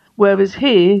fam, whereas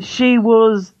here she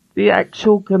was the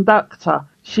actual conductor.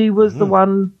 She was the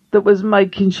one that was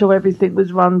making sure everything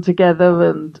was run together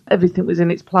and everything was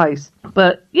in its place.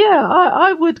 But yeah,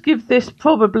 I would give this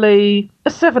probably a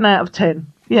 7 out of 10.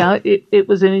 It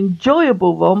was an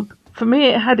enjoyable romp. For me,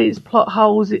 it had its plot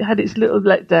holes, it had its little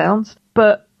letdowns,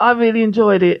 but I really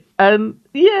enjoyed it. And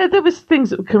yeah, there was things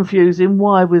that were confusing.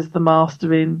 Why was the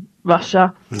Master in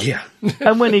Russia? Yeah.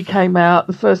 And when he came out,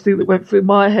 the first thing that went through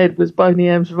my head was Boney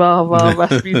M's Rah Rah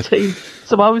Rasputin.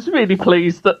 So I was really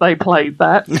pleased that they played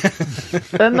that.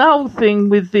 And the whole thing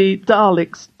with the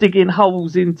Daleks digging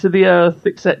holes into the earth,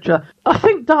 etc. I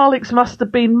think Daleks must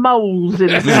have been moles in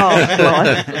a past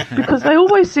life, because they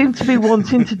always seem to be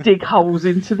wanting to dig holes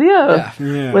into the earth,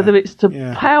 whether it's to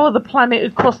power the planet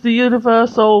across the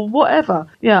universe or whatever.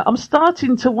 Yeah, I'm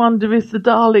starting to wonder if the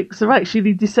Daleks are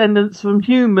actually descendants from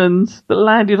humans that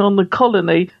landed on the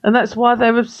colony, and that's why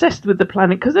they're obsessed with the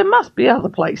planet, because there must be other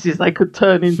places they could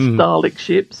turn into Dalek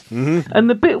ships. And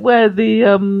the bit where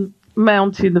the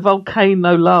mountain, the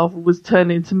volcano lava was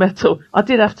turned into metal, I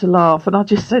did have to laugh, and I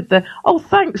just said there, oh,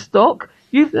 thanks, Doc.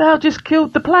 You've now just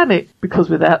killed the planet, because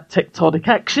without tectonic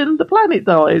action, the planet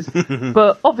dies.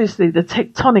 But obviously the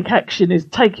tectonic action is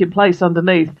taking place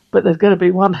underneath, but there's going to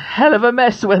be one hell of a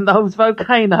mess when those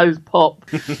volcanoes pop.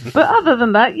 But other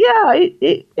than that, yeah,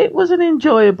 it was an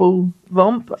enjoyable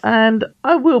romp, and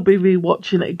I will be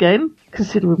rewatching it again,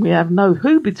 considering we have no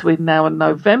Who between now and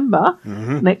November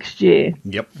next year.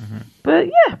 Yep. But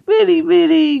yeah, really,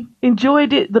 really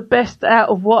enjoyed it. The best out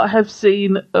of what I have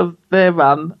seen of their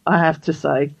run, I have to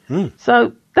say.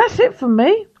 So that's it from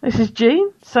me. This is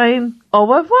Jean saying au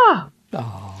revoir.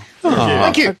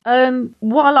 Thank you. And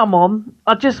while I'm on,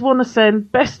 I just want to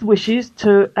send best wishes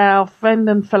to our friend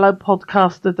and fellow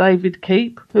podcaster David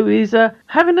Keep, who is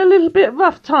having a little bit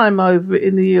rough time over it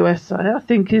in the USA, I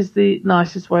think is the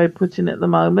nicest way of putting it at the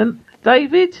moment.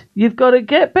 David, you've got to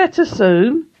get better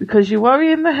soon because you're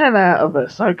worrying the hell out of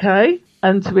us, okay?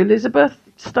 And to Elizabeth,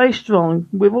 stay strong.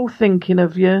 We're all thinking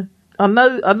of you. I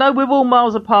know we're all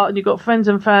miles apart and you've got friends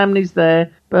and families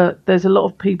there, but there's a lot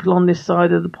of people on this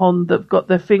side of the pond that've got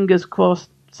their fingers crossed,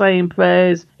 saying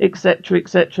prayers,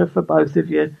 etc., for both of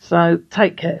you. So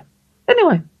take care.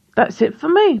 Anyway, that's it for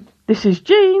me. This is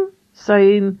Jean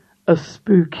saying a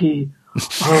spooky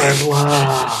au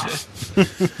revoir.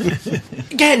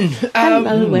 Again,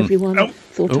 Hello, everyone.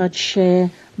 Thought I'd share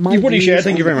my You've already views shared,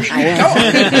 thank you on very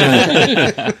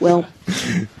the power. Well,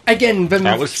 again,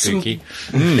 That was spooky.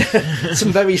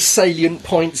 some very salient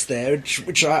points there,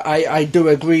 which I do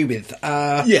agree with.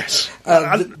 Yes.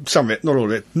 Some of it, not all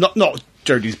of it. Not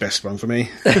Jodie's best one for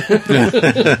me.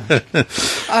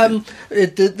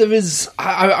 There is.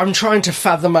 I'm trying to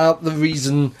fathom out the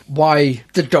reason why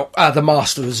the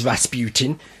master is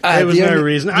Rasputin. There was no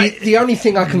reason. The only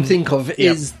thing I can think of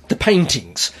is the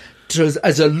paintings.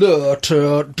 As a lure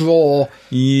to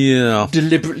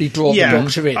deliberately draw the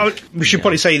Doctor in. We should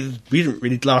probably say we didn't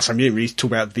really talk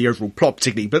about the overall plot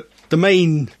particularly, but the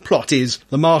main plot is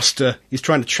the Master is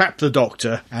trying to trap the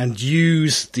Doctor and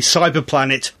use the cyber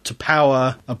planet to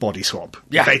power a body swap.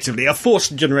 Yeah. Effectively, a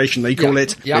forced generation they call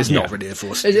it. Yeah. It's not really a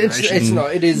forced generation. It's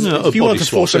not. It is. If you want to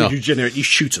force somebody to generate, you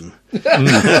shoot them.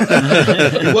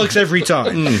 It works every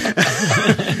time.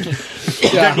 You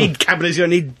don't need cabinets, you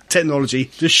don't need technology.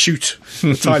 Just shoot.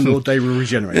 The Time Lord, they will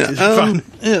regenerate. It's fun.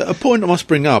 A point I must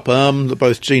bring up that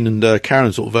both Jean and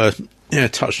Karen sort of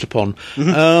touched upon.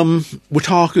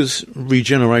 Wataka's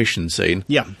regeneration scene.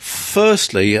 Yeah.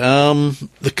 Firstly,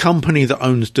 the company that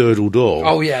owns Durdle Door.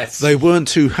 Oh, yes. They weren't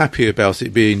too happy about it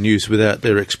being used without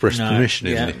their express permission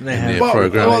in their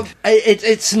program. Well,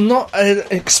 it's not an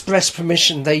express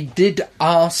permission. They did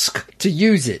ask to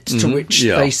use it, to which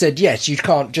they said, yes, you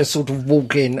can't just sort of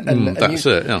walk in and that's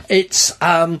it, yeah. It's,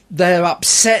 they're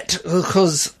upset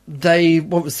because they,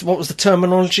 what was the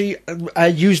terminology?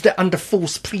 Used it under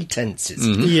false pretenses.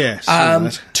 Yes.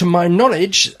 To my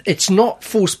knowledge, it's not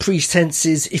false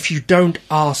pretenses if you don't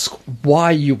ask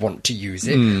why you want to use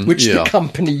it, which the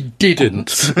company didn't.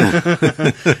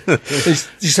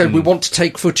 You said, we want to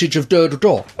take footage of Durdle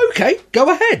Door. Okay,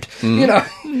 go ahead. You know.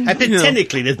 And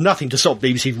technically, there's nothing to stop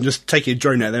BBC from just taking a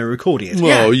drone out there and recording it.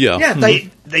 Well, Yeah,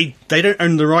 They don't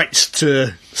own the rights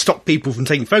to stop people from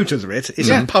taking photos of it. It's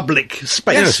a public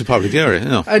space. Yeah, it's a public area,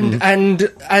 yeah. And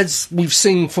as we've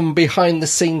seen from behind the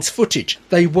scenes footage,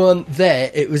 they weren't there.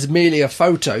 It was merely a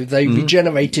photo they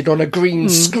regenerated on a green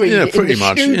screen in pretty the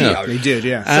much, studio. yeah. They did,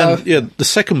 yeah. And the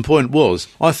second point was,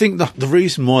 I think the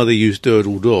reason why they used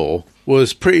Durdle Door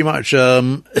was pretty much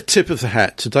a tip of the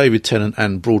hat to David Tennant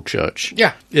and Broadchurch.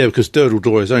 Yeah. Yeah, because Durdle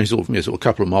Door is only sort of a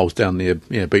couple of miles down the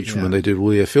beach from when they did all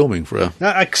the filming for her.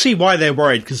 Now, I can see why they're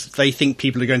worried, because they think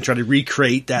people are going to try to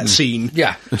recreate that scene.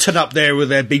 Yeah. Turn up there with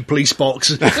their big police box,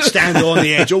 stand on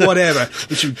the edge or whatever,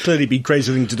 which would clearly be a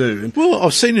crazy thing to do. And, Well,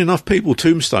 I've seen enough people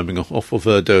tombstoning off of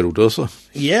Durdle Door, so...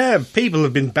 yeah, people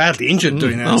have been badly injured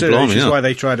doing that too, blimey, which is yeah. why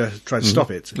they try to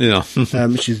stop it. Yeah.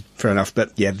 Which is fair enough,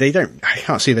 but yeah, they don't. I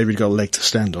can't see they really got a leg to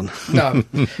stand on. No,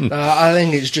 I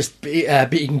think it's just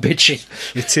being bitchy.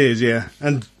 It is, yeah,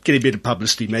 and get a bit of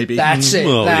publicity maybe. That's it.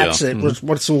 Well, That's yeah. it.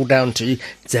 What it's all down to.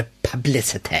 It's a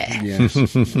publicity. Yes.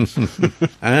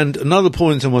 And another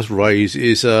point I must raise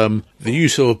is the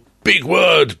use of big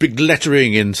words, big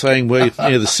lettering in saying where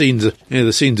the scenes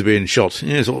are being shot.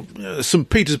 Yeah, sort of, St.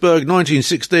 Petersburg,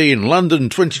 1916, London,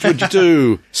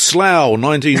 2022, Slough,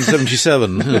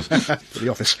 1977. The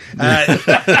Office. I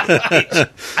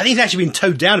think it's actually been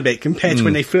toned down a bit compared to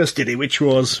when they first did it, which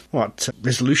was what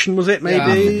Resolution was it?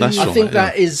 Maybe That's I right, think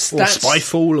yeah. that's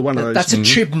Spyfall or one of those. That's a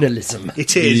tribunalism.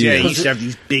 It is, yeah. Yeah. He used to have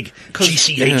these big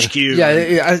GCHQ. Yeah,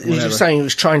 as you whatever. were saying, it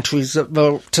was trying to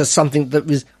result to something that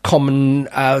was common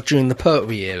during the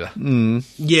Pertwee era.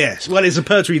 Yes. Well, it's a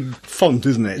poetry font,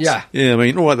 isn't it? Yeah, Yeah, I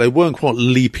mean, all right, they weren't quite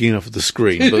leaping enough at the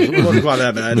screen, It but... wasn't quite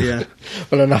that bad, yeah.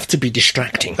 well enough to be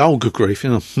distracting. Oh, good grief,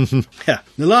 yeah. Yeah.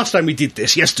 The last time we did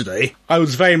this, yesterday, I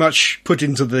was very much put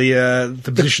into the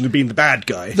position of being the bad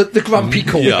guy. The grumpy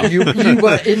call. Yeah. You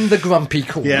were in the grumpy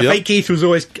call. Yeah, Yep. Fake Keith was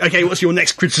always, okay, what's your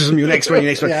next criticism, your next one, your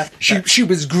next one? Yeah, she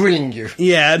was grilling you.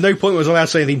 Yeah, at no point was I allowed to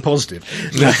say anything positive.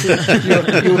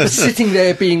 You were sitting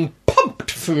there being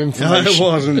pumped for No, information. it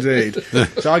was indeed.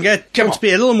 So I get to be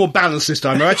a little more balanced this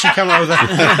time. I've actually come up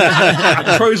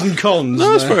with pros and cons.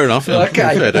 No, that's fair enough. Yeah.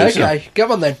 Fair dues, yeah. Okay,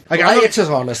 come on then. Okay, Lay it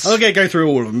on us. I'll go through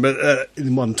all of them, but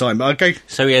in one time. Okay,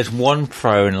 So he has one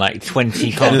pro and like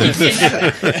 20 cons.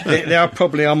 there are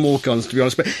probably more cons, to be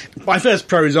honest. But my first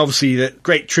pro is obviously that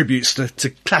great tributes to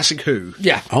Classic Who.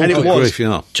 Yeah. Oh, and it good was grief,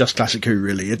 yeah. just Classic Who,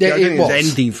 really. I Yeah, don't it think there's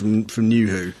was. anything from New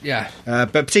Who. Yeah.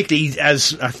 But particularly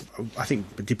as I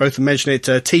think did both mention it,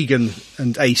 Tegan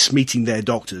and Ace meeting their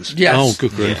doctors. Yes. Oh,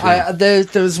 good grief.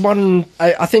 There was one,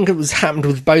 I think it was happened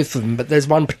with both of them, but there's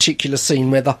one particular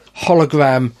scene where the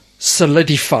hologram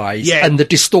solidifies Yeah. and the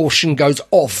distortion goes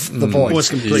off the voice. Was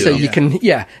completely, so you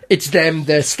yeah. can, it's them,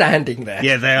 they're standing there.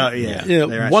 Yeah, they are. Yeah, Yeah,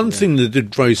 they're one actually thing that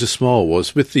did raise a smile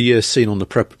was with the scene on the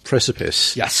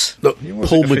precipice. Yes. Look, was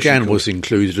Paul officially McGann called. was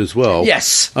included as well.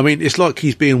 Yes. I mean, it's like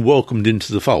he's being welcomed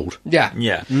into the fold. Yeah.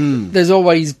 Yeah. There's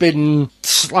always been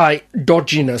slight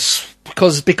dodginess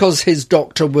because his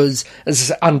doctor was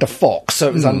under Fox, so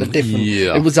it was under different.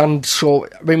 yeah. It was unsure.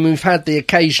 I mean, we've had the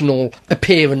occasional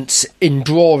appearance in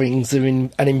drawings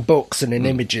and in books and in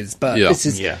images, but Yeah. this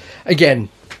is Yeah. again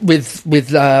with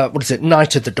what is it?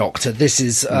 Night of the Doctor. This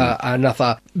is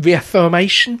another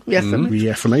reaffirmation.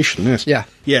 reaffirmation. Yes. Yeah.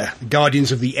 Yeah.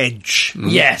 Guardians of the Edge.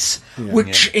 Yes,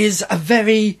 which is a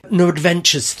very No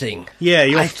Adventures thing. Yeah,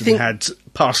 you I often think- had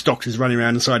past doctors running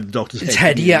around inside the doctor's His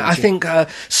head. head, yeah. I think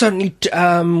certainly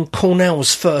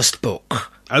Cornell's first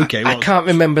book. Okay, I well- can't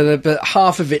remember, but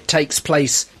half of it takes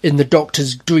place in the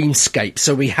Doctor's dreamscape,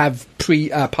 so we have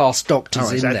past Doctors Oh,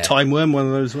 in is that there. Time Worm, one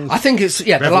of those ones? I think it's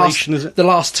the Revelation, is it?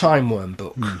 last Time Worm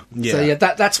book. yeah.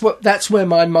 So that's where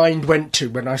my mind went to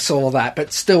when I saw that.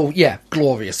 But still,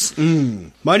 glorious.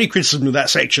 My only criticism of that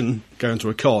section, going to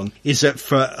a con, is that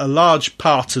for a large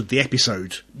part of the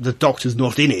episode, the Doctor's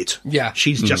not in it. Yeah.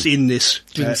 She's just in this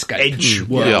Dreamscape. Edge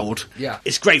world. Yeah.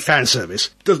 It's great fan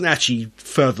service. Doesn't actually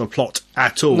further the plot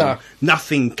at all. No.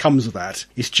 Nothing comes of that.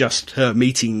 It's just her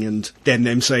meeting and then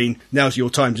them saying, now's your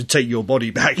time to take your body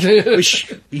back,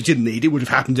 which he didn't need. It would have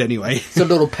happened anyway. It's a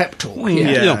little pep talk.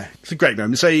 Yeah. It's a great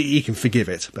moment. So you can forgive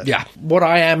it. But Yeah. What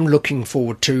I am looking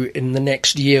forward to in the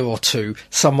next year or two,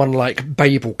 someone like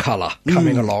Babel Colour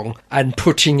coming along and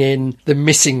putting in the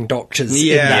missing Doctors in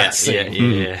Yeah. that scene.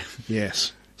 Yeah.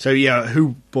 Yes. So yeah,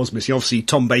 who was missing? Obviously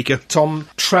Tom Baker. Tom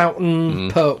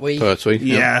Troughton, Pertwee. Pertwee.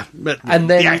 Yeah, but And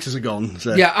then- the actors are gone.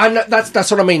 So. Yeah, I know, that's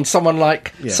what I mean. Someone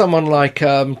like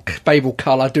Babel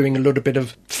Colour doing a little bit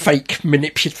of fake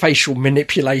facial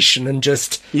manipulation and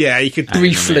just Yeah, you could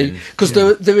briefly, because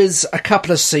there is a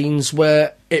couple of scenes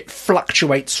where it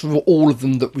fluctuates through all of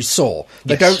them that we saw.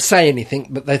 They Yes. don't say anything,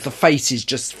 but the faces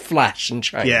just flash and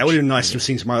change. Yeah, it would have been nice to have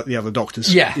seen some of the other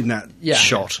doctors Yeah. in that Yeah.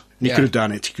 shot. And you Yeah. could have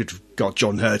done it. You could have got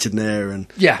John Hurt in there and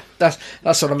Yeah, that's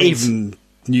what I mean. even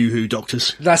New Who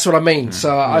doctors. That's what I mean.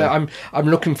 So I'm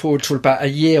looking forward to about a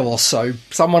year or so.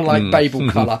 Someone like Babel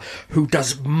Colour who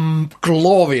does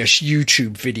glorious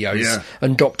YouTube videos Yeah.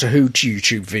 and Doctor Who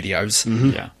YouTube videos.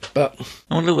 Yeah. But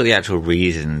I wonder what the actual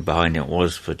reason behind it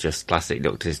was for just classic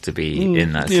Doctors to be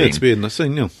in that Yeah, scene. to be in the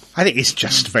scene, yeah. I think it's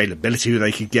just availability who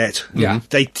they could get. Yeah.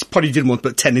 They probably didn't want to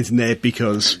put Tennant in there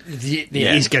because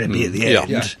Yeah. he's going to be at the Yeah.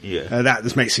 end. Yeah. That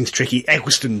just makes things tricky.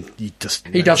 Eccleston, he just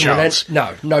he no doesn't chance.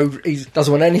 he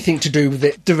doesn't want anything to do with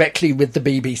it directly with the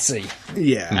BBC.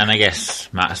 Yeah. And I guess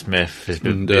Matt Smith has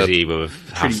been And, busy with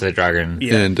House of the Dragon.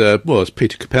 Yeah. And, it's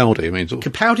Peter Capaldi. I mean, sort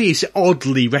of, Capaldi is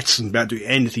oddly reticent about doing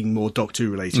anything more Doctor Who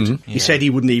related. He said he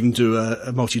wouldn't even do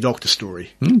a multi-Doctor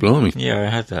story, blimey. Yeah, I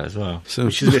had that as well. So,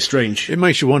 which is a bit strange. it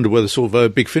makes you wonder whether sort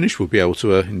of Big Finish would be able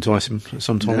to entice him at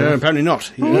some time. No, apparently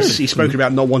not. He's spoken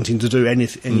about not wanting to do any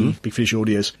Big Finish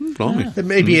audios. Blimey.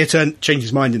 Maybe he'll change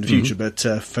his mind in the future, but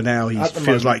for now he At the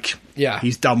feels moment, like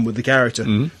he's done with the character.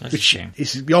 That's a Which shame.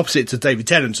 is the opposite to David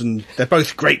Tennant, and they're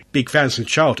both great big fans from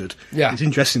childhood. Yeah. It's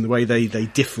interesting the way they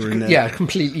differ in their... Yeah,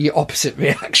 completely opposite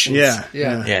reactions. Yeah,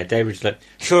 yeah. Yeah, David's like,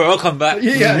 sure, I'll come back.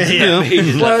 Yeah.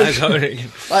 He's like, Well, I got it.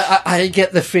 I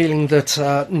get the feeling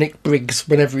that Nick Briggs,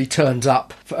 whenever he turns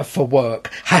up for work,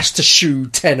 has to shoo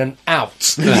Tennant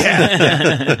out.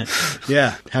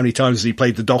 Yeah. How many times has he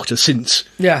played the Doctor since?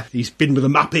 Yeah. He's been with the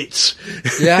Muppets.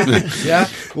 Yeah, yeah.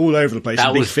 All over the place.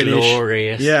 That Big was Finish.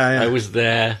 glorious. Yeah. I was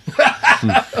there.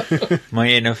 My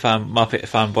inner Muppet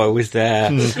fanboy was there,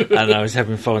 and I was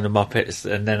having fun with the Muppets.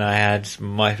 And then I had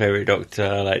my favourite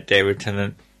Doctor, like David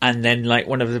Tennant, and then like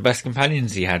one of the best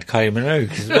companions he had, Kylie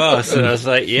Minogue, as well. So I was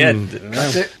like,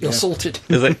 That's it. You're sorted.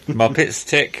 it was like Muppets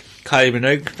tick, Kylie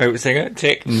Minogue favourite singer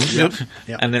tick, Yep.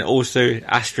 and then also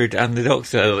Astrid and the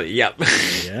Doctor. I was like, yep.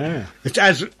 Yeah.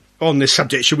 As on this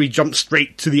subject, should we jump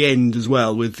straight to the end as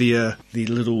well with the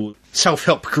little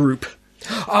self-help group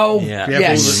Oh, Yeah. We have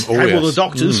yes. all the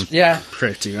doctors. Yeah.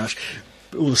 Pretty much.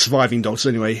 All the surviving doctors,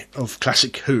 anyway, of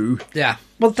Classic Who. Yeah.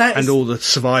 Well, that And is, all the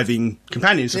surviving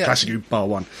companions of Yeah. Classic Who, bar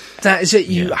one. that is it.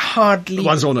 You The hardly...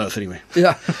 ones on Earth, anyway.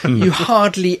 Yeah, you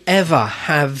hardly ever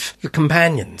have the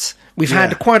companions. We've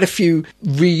had Yeah. quite a few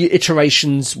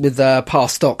reiterations with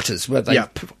past Doctors where they Yeah.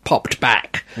 popped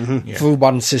back through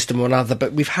one system or another,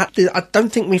 but I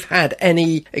don't think we've had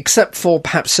any, except for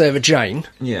perhaps Sarah Jane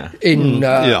Yeah. in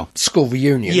Yeah. School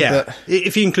Reunion. Yeah. But,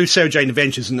 If you include Sarah Jane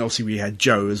Adventures, and obviously we had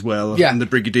Joe as well, Yeah. and the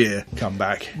Brigadier come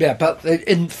back. yeah, but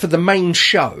for the main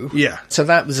show, Yeah. so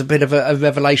that was a bit of a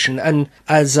revelation. And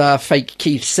as Fake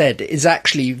Keith said, it is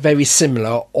actually very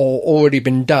similar or already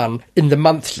been done in the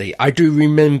monthly. I do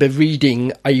remember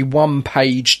reading a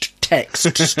one-paged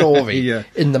text story Yeah.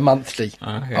 in the monthly.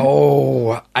 Okay.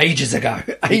 Oh, ages ago.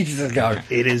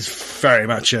 It is very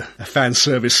much a fan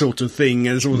service sort of thing,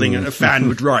 and sort of thing a fan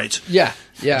would write. Yeah,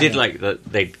 yeah. I did like that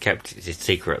they'd kept it a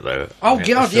secret though. Oh, I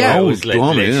God, thought yeah. it was Oh,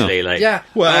 blimey, literally like, Yeah.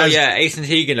 Well, oh as- yeah, Ace and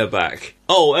Tegan are back.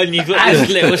 Oh, and you've got this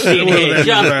little scene Well, here then,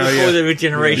 just well, before yeah. the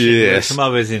regeneration Yes. with some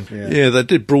others in. Yeah, they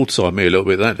did broadside me a little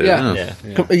bit, that did. Yeah.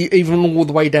 Yeah. Even all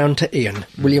the way down to Ian,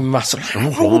 William Russell.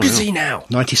 How old is he now?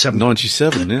 97.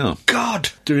 97, yeah. God.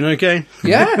 Doing okay?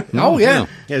 Yeah. Oh, yeah.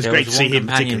 Yeah, it's There great was to see one him companion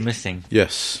particularly. missing.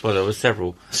 Yes. Well, there was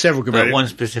several. Several But companions. one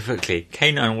specifically,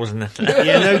 K9 wasn't there.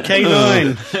 Yeah, no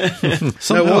K9.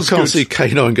 Somehow I was can't good. see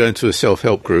K9 going to a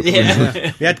self-help group.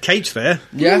 Yeah. We had Kate there,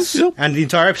 Yes. and the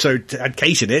entire episode had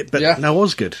Kate in it, but Yeah. that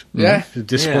was good. Yeah.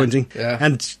 Disappointing. Yeah.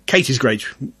 And Kate is great.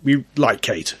 We like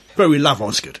Kate. But we love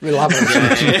Osgood. We love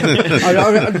it.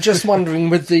 I'm just wondering,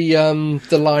 with the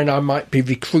line, I might be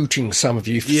recruiting some of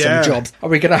you for Yeah. some jobs. Are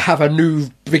we going to have a new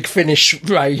Big Finish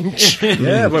range?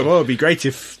 Yeah, well, it'd be great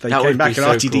if they That came would back be in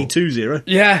so RTD2 Zero.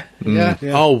 Yeah.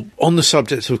 Oh, on the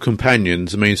subject of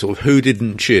companions, I mean, sort of, who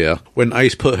didn't cheer when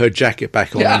Ace put her jacket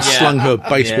back on Yeah. and slung her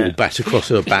baseball Yeah. bat across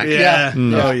her back? Yeah.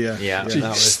 Yeah. Oh, yeah. Yeah, She that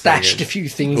was stashed so a few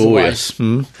things Oh, away. yes.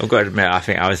 Mm. I've got to admit, I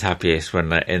think I was happiest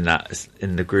when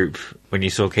in the group when you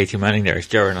saw Katie Manning there as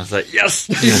Joe, and I was like, yes.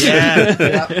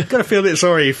 Yeah. Got to feel a bit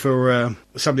sorry for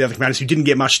some of the other commanders who didn't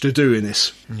get much to do in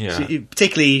this. Yeah. So,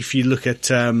 particularly if you look at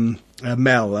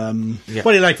Mel, Yeah.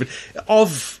 Bonnie Langford.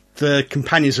 Of the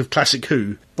companions of Classic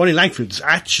Who, Bonnie Langford's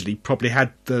actually probably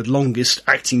had the longest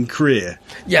acting career.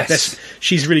 Yes.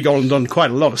 She's really gone and done quite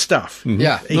a lot of stuff.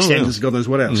 Yeah. EastEnders has gone as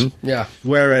what else. Yeah.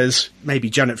 Whereas maybe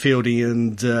Janet Fielding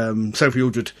and Sophie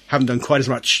Aldred haven't done quite as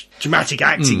much dramatic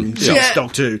acting since Yeah.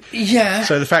 Doctor Who. Yeah.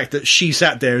 So the fact that she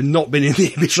sat there and not been in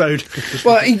the episode.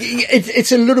 Well,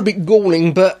 it's a little bit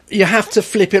galling, but you have to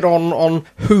flip it on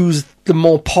who's the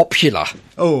more popular.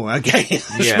 Oh, okay.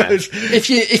 I Yeah. suppose. If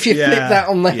you Yeah, flip that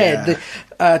on the yeah.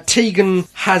 head, Tegan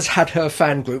has had her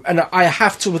fan group, and I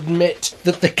have to admit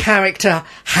that the character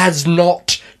has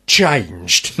not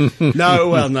changed. No,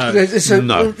 well, no. No. I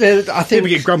think People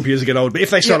get grumpy as they get old, but if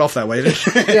they start off that way, then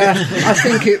yeah, I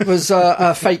think it was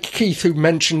Fake Keith who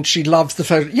mentioned she loves the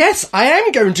photo. Yes, I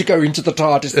am going to go into the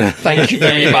TARDIS. Thank you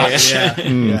very much.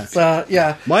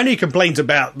 Yeah. My only complaint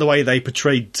about the way they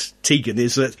portrayed Tegan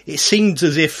is that it seemed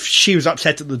as if she was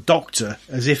upset at the Doctor,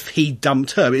 as if he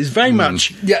dumped her. It's very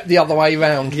much Yeah, the other way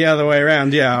round. the other way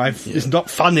around. Yeah, it's not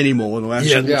fun anymore. And all that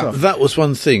sort of yeah. stuff. That was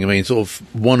one thing. I mean, sort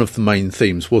of, one of the main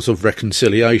themes was of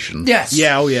reconciliation. Yes.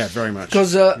 Yeah, oh yeah, very much.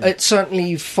 Because it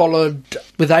certainly followed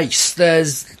with Ace.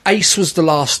 Ace was the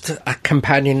last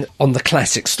companion on the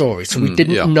classic story, so we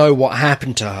didn't yeah. know what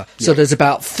happened to her. So there's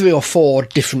about 3 or 4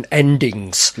 different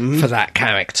endings for that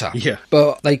character. Yeah.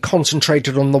 But they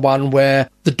concentrated on the one where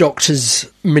the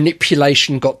Doctor's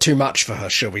manipulation got too much for her,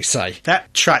 shall we say.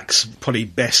 That tracks probably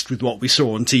best with what we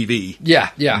saw on TV, Yeah.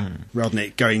 rather than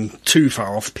it going too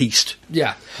far off-piste,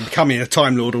 Yeah. becoming a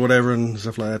Time Lord or whatever and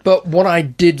stuff like that. But what I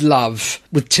did love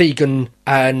with Tegan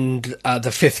and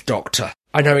the Fifth Doctor,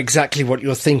 I know exactly what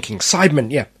you're thinking.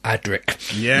 Simon, yeah,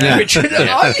 Adric. Yeah. Richard,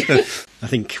 I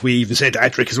think we even said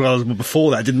Adric as well as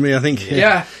before that, didn't we? I think.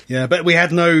 Yeah. Yeah, but we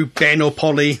had no Ben or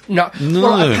Polly. No.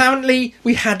 Well, apparently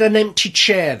we had an empty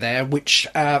chair there, which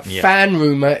fan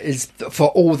rumour is for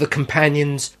all the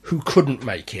companions who couldn't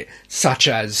make it, such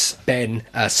as Ben,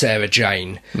 Sarah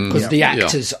Jane, because the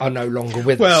actors are no longer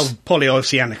with Well, us. Polly,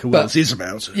 obviously, Annika Wells is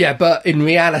about. Yeah, but in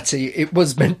reality, it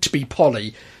was meant to be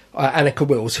Polly. Annika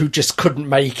Wills, who just couldn't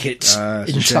make it it's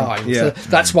in a shame. time. Yeah. So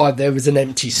that's why there was an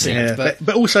empty seat. Yeah, but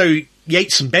but also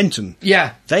Yates and Benton.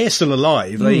 yeah, They are still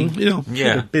alive. They Yeah. should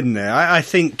have been there. I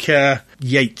think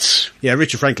Yates,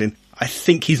 Richard Franklin, I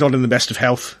think he's not in the best of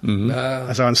health.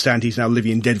 As I understand, he's now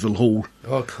living in Deadville Hall,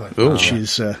 okay. which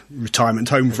is a retirement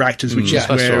home for actors, which is Yeah.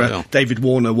 That's where right, yeah. David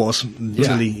Warner was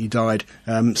until he died.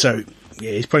 So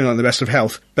Yeah, he's probably not in the best of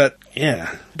health, but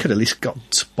yeah, could at least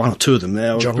got one or two of them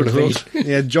there. John would have Levine. thought.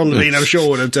 Yeah, John Levine, I'm sure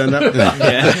would have turned up.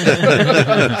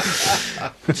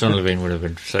 John Levine would have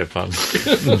been so fun.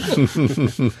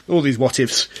 All these what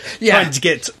ifs. Yeah. Trying to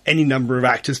get any number of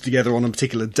actors together on a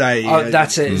particular day.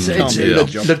 That's it. It's can't a be a good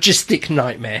job. logistic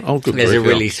nightmare. Oh, good There's a grief,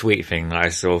 really sweet thing that I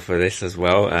saw for this as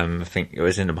well. I think it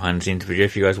was in the behind the scenes video,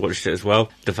 if you guys watched it as well.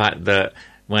 The fact that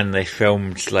when they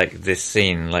filmed like this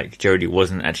scene, like Jodie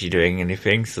wasn't actually doing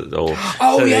anything, so they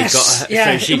yes, got her,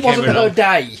 yeah, so she it wasn't came her along.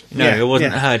 day. No, Yeah, it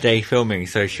wasn't yeah. her day filming,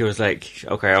 so she was like,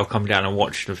 okay, I'll come down and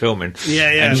watch the filming.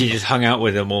 Yeah, yeah. And she just hung out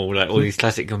with them all, like all these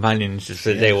classic companions just for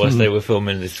the day whilst they were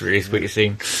filming this really sweet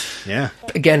scene. Yeah.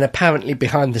 Again, apparently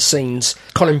behind the scenes,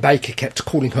 Colin Baker kept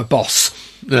calling her boss.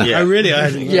 Yeah. Oh, really?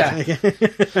 Yeah.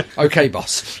 Okay,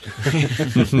 boss.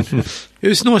 It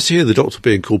was nice to hear the Doctor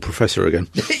being called Professor again.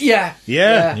 Yeah.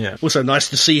 Yeah. Also nice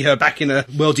to see her back in her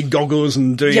welding goggles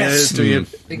and doing, Yes. doing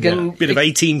Again, a bit of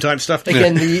A-Team type stuff.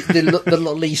 Again, the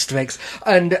little Easter eggs,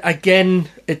 and again,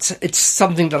 it's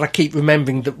something that I keep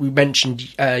remembering that we mentioned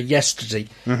yesterday.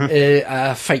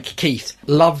 Fake Keith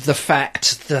loved the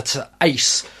fact that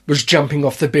Ace was jumping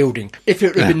off the building. If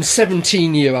it had been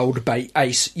 17-year-old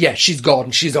Ace, yeah, she's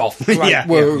gone, she's off. Right, Yeah,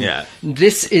 whoa. yeah.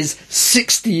 This is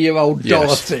 60-year-old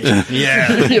Yes. Dorothy, Yeah.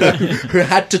 you know, who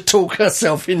had to talk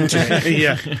herself into it.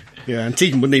 Yeah. Yeah, and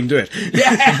Tegan wouldn't even do it.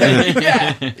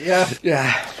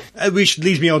 Yeah. Which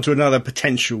leads me on to another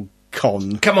potential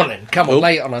con. Come on in,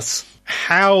 lay it on us.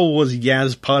 How was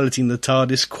Yaz piloting the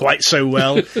TARDIS quite so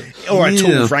well? Or at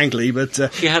all, frankly, but...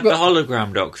 She had the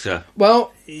hologram Doctor.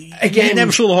 Well, you again,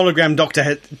 never saw the hologram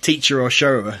Doctor teach her or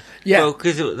show her. yeah. Well,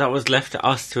 because that was left to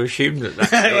us to assume that Well,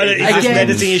 that's it's an Again-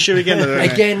 editing issue again. I don't know.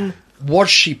 Again, was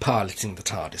she piloting the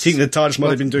TARDIS? I think the TARDIS might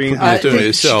have been doing... doing it think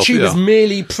itself, she was yeah.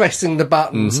 merely pressing the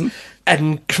buttons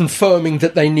and confirming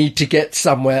that they need to get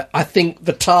somewhere. I think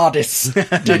the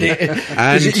TARDIS did it.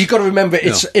 'Cause And- you've got to remember,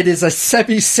 it is a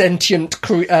semi-sentient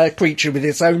creature with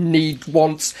its own needs,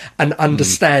 wants, and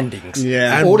understandings.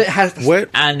 Yeah. And all it has.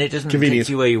 and it doesn't Convenient.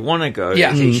 take you where you want to go.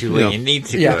 Yeah. It takes you where Yeah. you need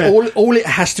to Yeah, go. all it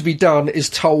has to be done is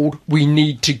told we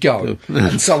need to go,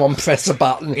 and someone press a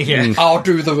button. Yeah. I'll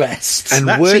do the rest. And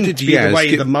That where seemed did to be the Yaz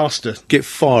way the Master... get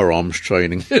firearms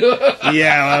training?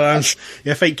 Yeah,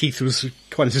 Fake Keith was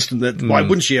quite insistent that why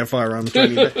wouldn't she have firearms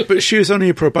training? But But she was only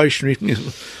a probationary.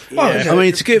 Well, I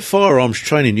mean, to get firearms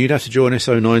training, you'd have to join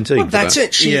SO19. Well, for that's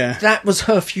that. it. That was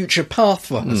her future path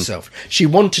for herself. She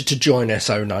wanted to join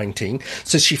SO19,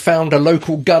 so she found a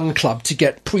local gun club to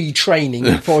get pre-training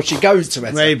before she goes to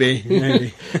SO.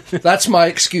 maybe. That's my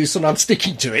excuse, and I'm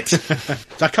sticking to it.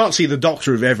 I can't see the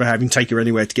Doctor of ever having taken her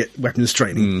anywhere to get weapons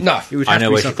training. No. It would I have know to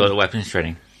be where she something- got the weapons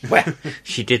training. Well,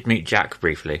 She did meet Jack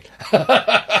briefly.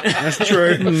 That's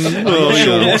true. I'm not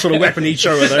sure what sort of weapon he'd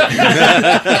show her, though.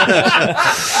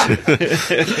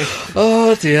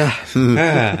 oh dear.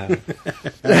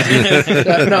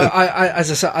 No,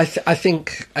 as I said, I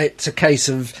think it's a case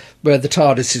of where the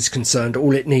TARDIS is concerned,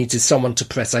 all it needs is someone to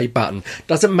press a button.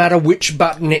 Doesn't matter which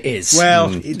button it is.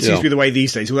 Well, it seems yeah. to be the way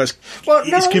these days. Well, it's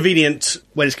no. convenient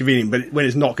when it's convenient, but when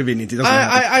it's not convenient, it doesn't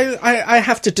happen. I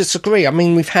have to disagree. I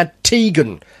mean, we've had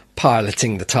Tegan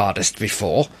piloting the TARDIS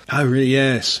before. Oh, really?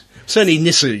 Yes. Certainly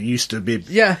Nissa used to be,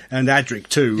 Yeah. and Adric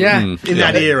too. Yeah. In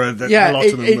that era, that a lot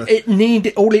of them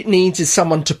were... all it needs is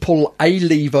someone to pull a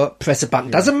lever, press a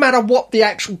button. Doesn't matter what the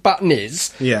actual button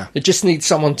is. Yeah. It just needs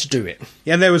someone to do it.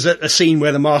 Yeah, and there was a scene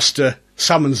where the Master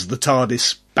summons the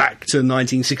TARDIS back to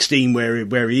 1916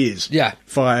 where he is. Yeah.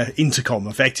 Via intercom,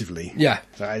 effectively. Yeah.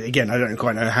 So, again, I don't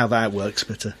quite know how that works,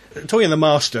 but talking of the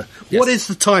Master, what is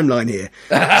the timeline here?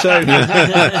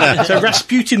 So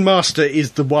Rasputin Master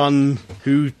is the one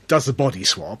who does the body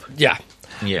swap. Yeah.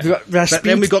 Yeah. But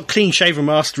then we've got Clean Shaven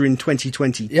Master in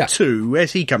 2022. Yeah.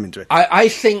 Where's he come into it? I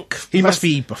think He must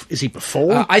be... Is he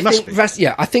before? I He must think be.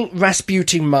 I think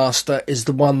Rasputin Master is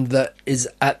the one that is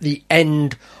at the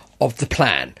end of the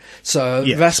plan. So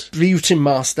Yes. Rasputin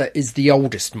Master is the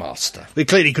oldest Master. But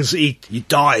clearly, because he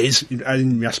dies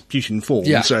in Rasputin form,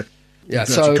 Yeah. so... Yeah,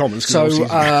 Inverted commas, 'cause obviously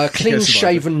he's a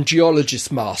clean-shaven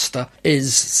geologist master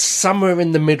is somewhere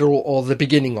in the middle or the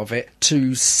beginning of it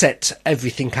to set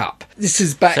everything up. This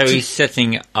is back So to... he's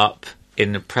setting it up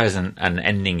in the present and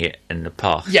ending it in the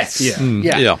past. Yes. Yeah.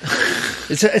 Yeah.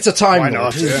 It's a time Why lord.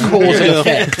 not? It's Yeah. cause and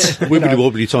effect. Wibbly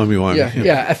wobbly timey wimey.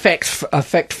 Yeah.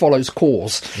 Effect follows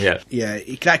cause. Yeah. Yeah,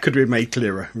 that could be made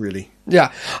clearer, really.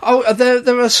 Yeah. Oh,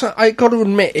 there are some, I got to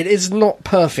admit, it is not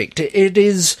perfect. It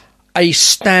is a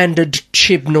standard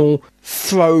Chibnall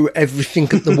throw everything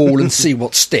at the wall and see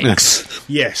what sticks.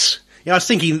 Yes. Yeah, I was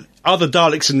thinking, are the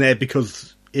Daleks in there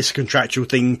because it's a contractual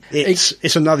thing.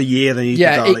 It's another year they need the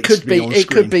Daleks it could to be on It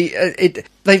screen. could be.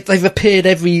 They've appeared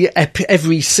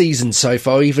every season so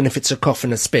far, even if it's a cough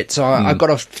and a spit. So I've got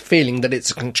a feeling that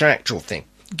it's a contractual thing.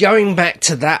 Going back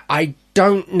to that, I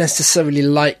don't necessarily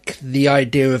like the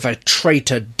idea of a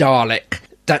traitor Dalek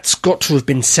that's got to have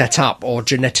been set up or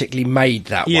genetically made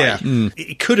that Yeah, way.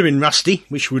 it could have been Rusty,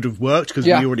 which would have worked because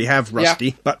Yeah. we already have Rusty.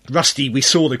 Yeah. But Rusty, we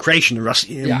saw the creation of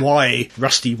Rusty and Yeah. why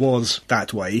Rusty was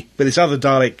that way. But this other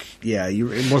Dalek,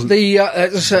 it wasn't.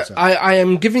 I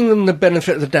am giving them the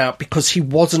benefit of the doubt because he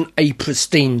wasn't a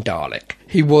pristine Dalek.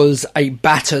 He was a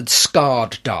battered,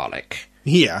 scarred Dalek.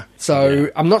 Yeah. So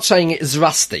I'm not saying it is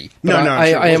Rusty, but No, I'm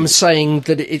sure it I am wasn't. saying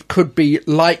that it could be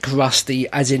like Rusty,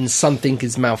 as in something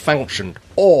is malfunctioned,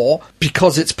 or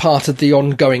because it's part of the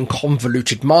ongoing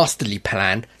convoluted masterly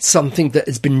plan, something that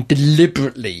has been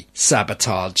deliberately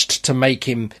sabotaged to make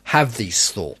him have these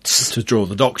thoughts, To draw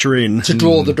the Doctor in. to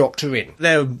draw the Doctor in.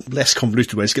 There are less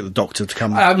convoluted ways to get the Doctor to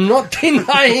come. I'm not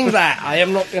denying that. I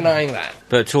am not denying that.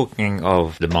 But talking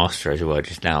of the Master as well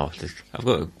just now, I've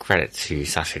got to credit to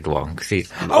Sacha Dhawan because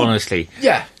he's honestly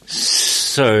Yeah.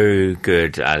 so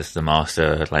good as the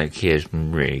Master. Like, he is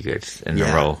really good in the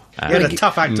role. He had a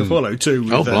tough act to follow too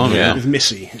with, blimey, yeah. with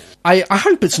Missy. I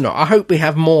hope it's not. I hope we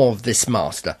have more of this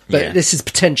Master. But Yeah. this is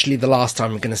potentially the last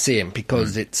time we're going to see him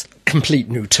because it's complete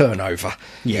new turnover.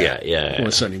 Yeah. Well,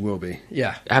 it certainly will be.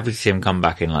 Yeah. Happy to see him come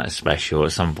back in like a special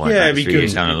at some point. Yeah, like it'd be 3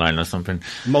 years good. down the line or something.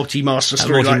 Multi-master A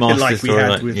story multi-master like we story, had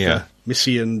like- with yeah.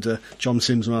 Missy and John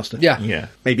Sims Master. Yeah. Yeah.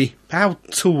 Maybe. How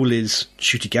tall is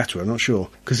Ncuti Gatwa? I'm not sure.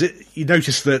 Because you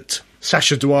notice that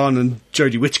Sacha Dhawan and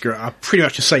Jodie Whittaker are pretty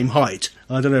much the same height.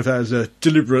 I don't know if that was a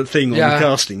deliberate thing on Yeah. the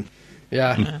casting.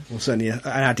 Yeah. Or certainly an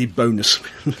added bonus.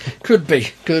 Could be.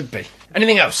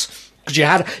 Anything else? Because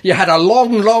you had a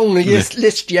long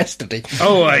list yesterday.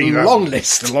 long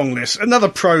list. The long list. Another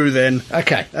pro then.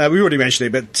 Okay. We already mentioned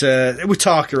it, but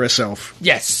Wataka herself.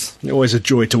 Yes. Always a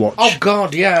joy to watch. Oh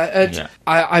God, yeah. Yeah.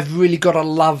 I've really got to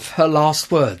love her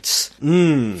last words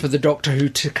for the Doctor Who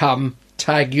to come.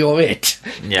 Tag, you're it.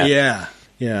 Yeah.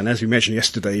 Yeah, and as we mentioned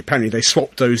yesterday, apparently they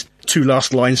swapped those 2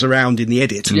 last lines around in the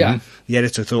edit. Yeah. The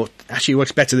editor thought, actually, it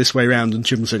works better this way round, and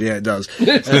Chibnall said, yeah, it does.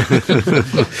 That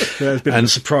was a bit of a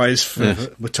surprise for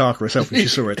Wataka herself when she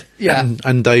saw it. Yeah.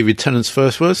 And David Tennant's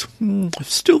first words,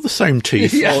 still the same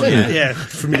teeth. Yeah. Oh, yeah,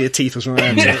 familiar teeth or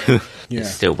something. Yeah.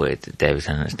 It's still weird that David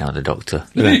Tennant's now the Doctor.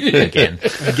 Again.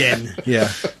 Again, yeah.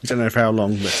 We don't know for how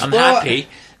long, but... I'm happy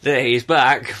that he's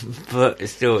back, but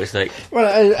it's like...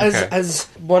 Well, as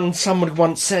someone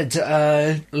once said,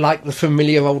 like the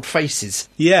familiar old faces.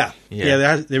 Yeah,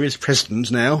 Yeah. there is precedent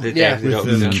now Yeah.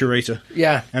 with the curator.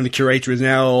 Yeah. And the curator is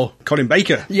now Colin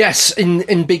Baker. Yes,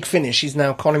 in Big Finish, he's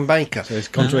now Colin Baker. So it's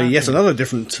gone to yet another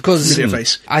different Because familiar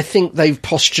face. I think they've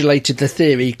postulated the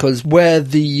theory, because where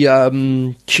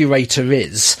the curator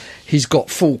is, he's got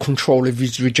full control of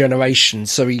his regeneration,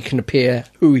 so he can appear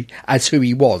who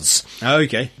he was. Oh,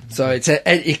 okay. So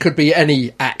it could be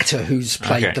any actor who's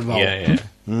played the role. Yeah.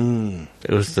 It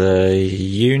was the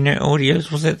unit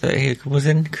audios, was it, that he was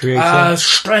in creating?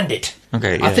 Stranded.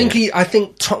 Okay, I think yeah.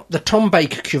 the Tom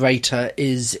Baker curator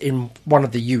is in one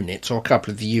of the units or a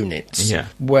couple of the units. Yeah.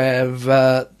 Where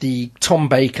the Tom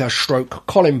Baker /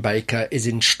 Colin Baker is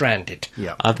in Stranded.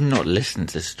 Yeah. I've not listened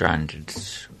to Stranded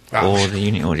Oh. or the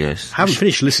unit audios. I haven't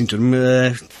finished listening to them.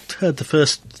 Heard the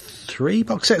first 3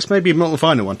 box sets, maybe not the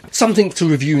final one. Something to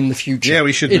review in the future. Yeah,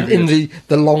 we should in the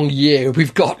long year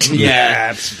we've got. Yeah,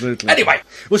 absolutely. Anyway.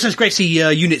 Well, so it's great to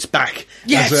see units back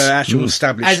Yes. as actual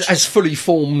established. As fully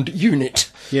formed unit.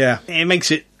 Yeah, it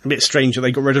makes it a bit strange that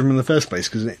they got rid of them in the first place,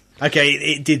 because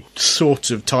it did sort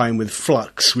of time with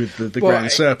Flux, with the Well,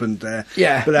 Grand Serpent there.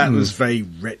 yeah. But that was very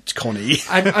retconny.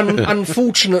 And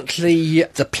unfortunately,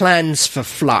 the plans for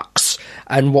Flux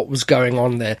and what was going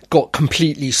on there got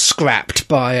completely scrapped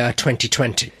by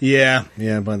 2020. Yeah,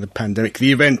 by the pandemic.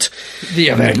 The event. The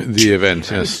event. The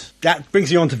event, yes. That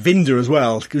brings you on to Vinda as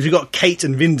well, because we've got Kate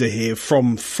and Vinda here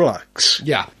from Flux.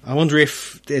 Yeah. I wonder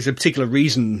if there's a particular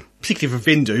reason, particularly for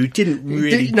Vinda, who didn't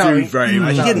really No, do very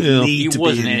much. no. He didn't He need to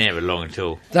wasn't be in it for long at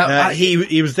all.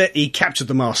 he was there. He captured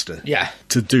the Master. Yeah.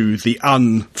 To do the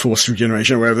unforced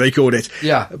regeneration, or whatever they called it.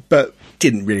 Yeah. But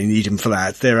didn't really need him for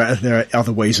that. There are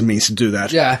other ways and means to do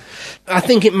that. Yeah, I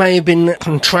think it may have been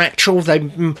contractual.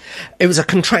 It was a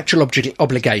contractual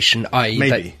obligation, i.e.,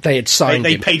 Maybe. they had signed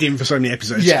They him. paid him for so many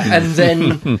episodes. Yeah, and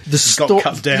then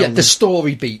cut down. the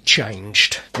story beat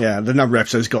changed. Yeah, the number of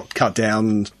episodes got cut down.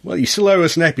 And, well, you still owe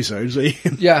us an episode. So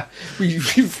Yeah,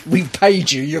 we've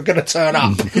paid you. You're going to turn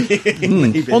up.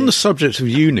 On the subject of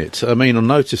units, I mean, I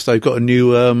noticed they've got a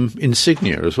new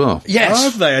insignia as well. Yes, Oh,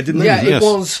 have they? I didn't know Yeah, that. it Yes.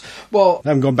 was. Well, I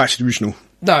haven't gone back to the original.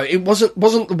 No, it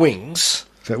wasn't the wings.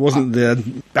 So it wasn't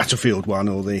the Battlefield one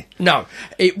or the... No,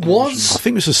 it was... I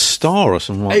think it was a star or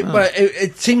something like that.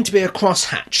 It seemed to be a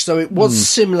crosshatch, so it was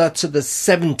similar to the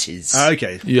 70s.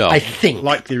 Okay. Yeah. I think.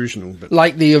 Like the original. But...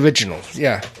 Like the original,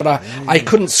 yeah. But I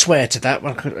couldn't swear to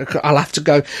that. I'll have to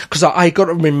go, because I got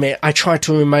to admit, I try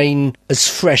to remain as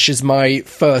fresh as my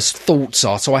first thoughts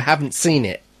are, so I haven't seen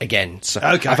it again. So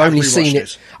Okay, I've I only haven't seen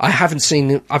rewatched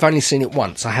it. I've only seen it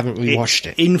once. I haven't rewatched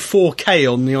it. In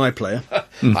 4K on the iPlayer.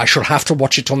 I shall have to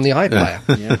watch it on the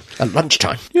iPlayer at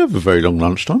lunchtime. You have a very long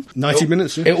lunchtime. 90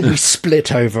 minutes. Yeah. It'll be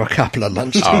split over a couple of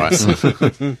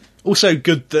lunchtimes. All right. Also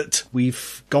good that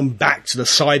we've gone back to the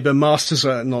Cyber Masters.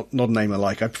 Not a name I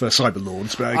like. I prefer Cyber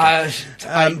Lords. But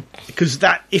okay. Because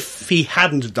that, if he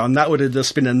hadn't have done, that would have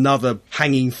just been another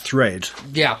hanging thread.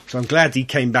 Yeah. So I'm glad he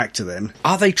came back to them.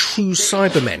 Are they true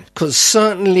Cybermen? Because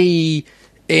certainly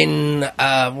in,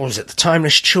 what was it, The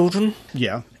Timeless Children?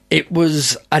 Yeah. It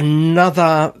was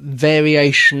another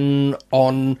variation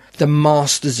on the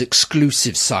Masters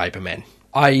exclusive Cybermen.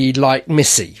 I like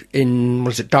Missy in,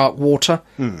 was it Dark Water?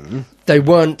 Mm. They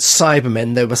weren't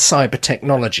Cybermen, they were cyber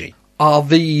technology. Are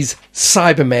these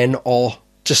Cybermen or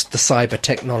just the cyber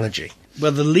technology?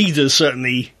 Well, the leaders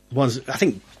certainly, I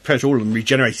think pretty all of them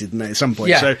regenerated at some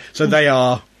point. Yeah. So they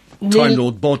are Time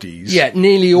Lord bodies. Yeah,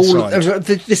 nearly all. inside.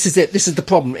 This is it. This is the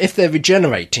problem. If they're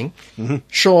regenerating,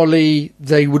 surely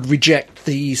they would reject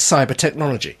the cyber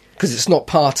technology because it's not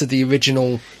part of the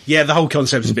original. Yeah, the whole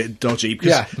concept's a bit dodgy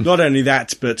because not only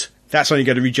that, but that's only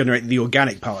going to regenerate the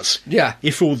organic parts. Yeah.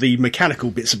 If all the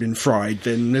mechanical bits have been fried,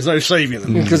 then there's no saving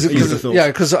them. Because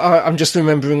Because I'm just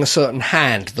remembering a certain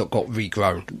hand that got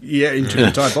regrown. Yeah, into the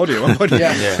entire body at one point.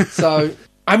 Yeah. So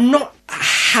I'm not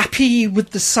happy with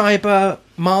the cyber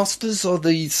masters or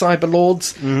the cyber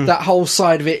lords. That whole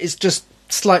side of it is just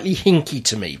slightly hinky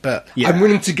to me, but I'm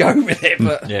willing to go with it.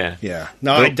 But Yeah.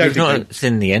 No, Well, I don't we've think not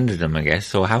seen the end of them, I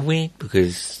guess, or have we?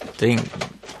 Because they didn't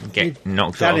get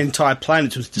knocked that off. entire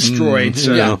planet was destroyed.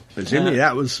 So Yeah. presumably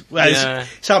that was. Well,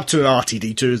 it's up to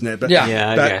RTD2, isn't it? But,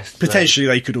 Yeah, I but guess, potentially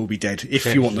they could all be dead if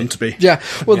you want them to be. yeah,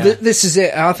 well, this is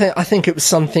it. I think it was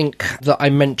something that I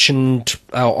mentioned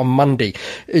on Monday.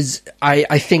 Is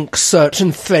I think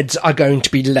certain threads are going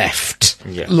to be left,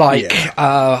 like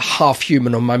half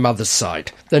human on my mother's side.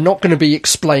 They're not going to be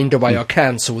explained away or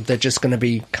cancelled. They're just going to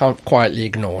be quietly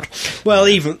ignored. Well,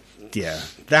 there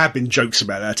have been jokes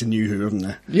about that in New Who, haven't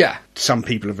there? Yeah. Some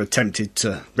people have attempted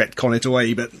to retcon it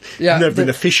away, but Yeah, never been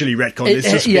officially retconned.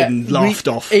 It's just been laughed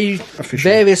off. officially.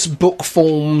 Various book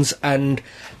forms and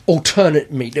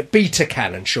alternate beta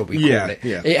canon, shall we call it?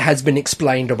 Yeah. It has been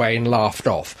explained away and laughed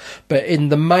off. But in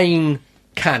the main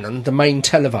canon, the main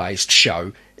televised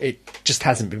show, it just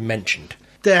hasn't been mentioned.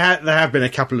 There have been a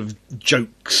couple of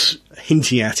jokes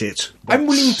hinting at it. I'm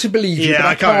willing to believe you, but Yeah,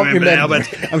 I can't remember. now,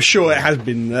 but I'm sure it has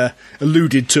been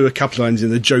alluded to a couple of times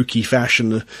in a jokey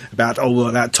fashion about,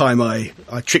 that time I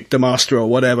tricked the master or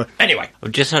whatever. Anyway.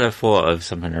 I've just had a thought of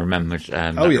something I remembered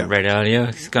that I read earlier.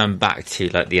 It's going back to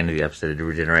like the end of the episode of the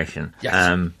Regeneration. Yes.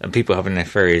 And people having their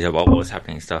theories about what was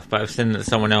happening and stuff. But I've seen that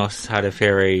someone else had a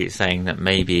theory saying that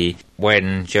maybe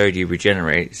when Jodie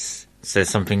regenerates, so there's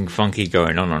something funky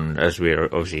going on as we're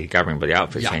obviously gathering by the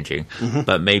outfit changing.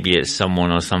 But maybe it's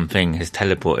someone or something has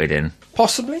teleported in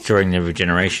Possibly. during the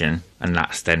regeneration, and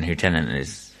that's then who Tennant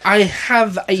is. I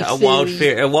have a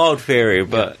wild theory,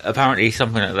 but apparently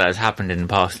something like that has happened in the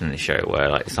past in the show, where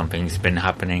like something's been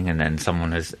happening and then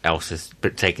someone else has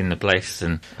taken the place,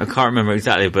 and I can't remember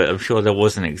exactly, but I'm sure there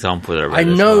was an example that I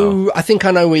read. I think I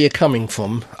know where you're coming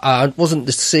from. It wasn't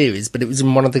the series, but it was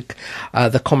in one of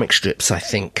the comic strips, I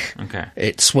think. Okay.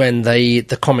 It's when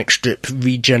the comic strip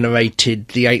regenerated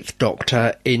the Eighth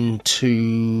Doctor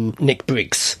into Nick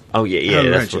Briggs. Oh yeah,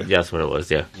 right, that's what it was.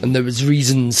 Yeah. And there was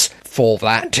reasons for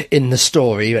that in the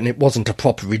story, and it wasn't a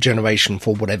proper regeneration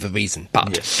for whatever reason.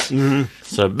 But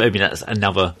So maybe that's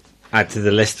another add to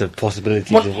the list of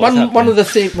possibilities. one of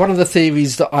the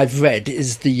theories that I've read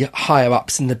is the higher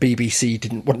ups in the BBC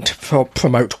didn't want to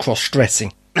promote cross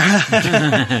dressing. Well,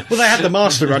 they had the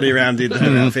master running around in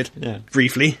her outfit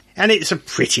briefly, and it's a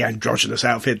pretty androgynous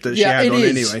outfit that she had on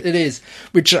anyway. It is,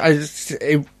 which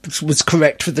it was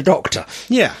correct for the Doctor.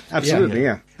 Yeah, absolutely,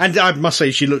 yeah. And I must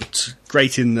say, she looked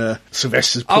great in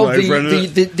Sylvester's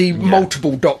pullover. The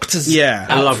multiple Doctors. Yeah,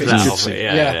 I love that outfits. outfit.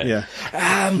 Yeah.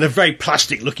 And a very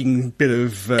plastic-looking bit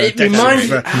of It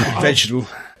vegetable.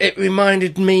 It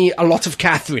reminded me a lot of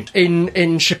Catherine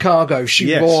in Chicago.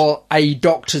 She wore a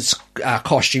Doctor's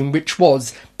costume, which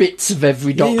was bits of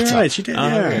every Doctor. Yeah, right, she did,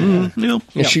 yeah.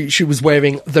 Yeah, she was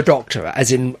wearing the Doctor,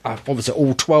 as in, what was it,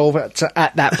 all 12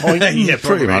 at that point? Yeah,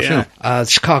 Pretty much, yeah.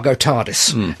 Chicago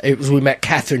TARDIS. It was, we met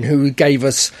Catherine, who gave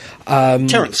us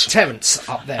Terence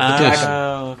up there, the dragon.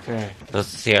 Oh, okay.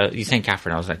 See, you think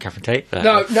Catherine? I was like Catherine Tate. But...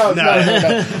 No.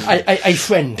 A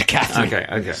friend, Catherine.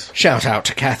 Okay. Shout out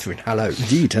to Catherine. Hello.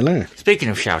 Indeed, hello. Speaking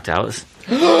of shout-outs,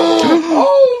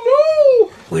 Oh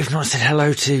no! we've not said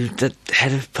hello to the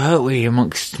head of Pertwee,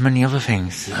 amongst many other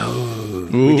things. No.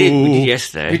 We did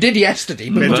yesterday. We did yesterday,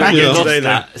 but Mental we're back. Yeah. Lost Today,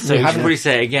 that, so we should probably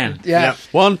say it again. Yeah.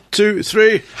 1, 2,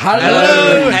 3.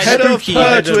 Hello, Head of Spooky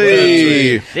Head of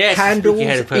Pertwee. Yes, Candles, Spooky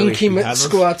Head of Pertwee. Inky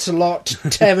McSquirts-a-lot,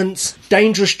 Terence,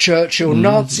 Dangerous Churchill,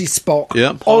 Nazi Spock,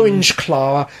 Yep. Orange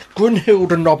Clara,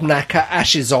 Grunhilde Knobnacker,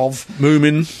 Ashes of,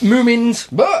 Moomin. Moomins,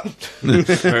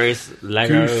 Various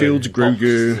Lego, Goofield,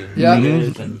 Grogu. Yeah.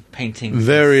 and painting,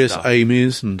 Various stuff.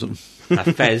 Amy's and...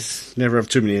 Fez. Never have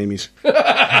too many Amy's.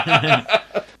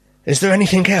 Is there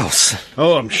anything else?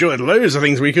 Oh, I'm sure there are loads of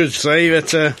things we could say,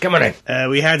 but Come on in.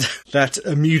 we had that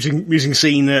amusing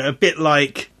scene, a bit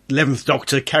like 11th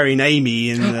Doctor carrying Amy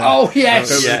in... Oh,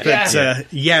 yes. but Yaz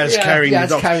Yeah, carrying Yaz the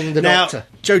Doctor. carrying the now, Doctor.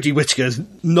 Jodie Whittaker's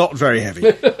not very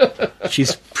heavy.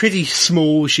 She's pretty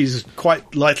small, she's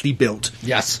quite lightly built.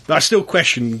 Yes. But I still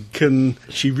question, can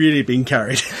she really have been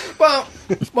carried?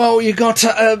 Well, you got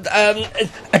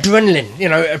adrenaline,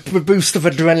 a boost of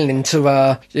adrenaline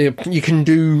to, you can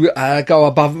go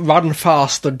above, run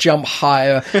faster, jump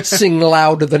higher, sing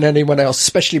louder than anyone else,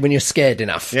 especially when you're scared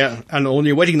enough. Yeah, and on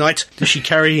your wedding night, did she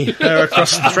carry her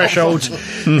across the threshold?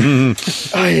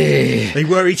 They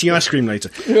were eating ice cream later.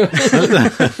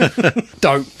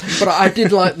 Don't. But I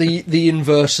did like the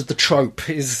inverse of the trope,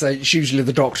 is it's usually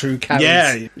the Doctor who carries.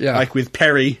 Yeah, like with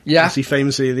Perry, Yeah. as he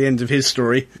famously at the end of his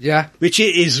story. Yeah. Which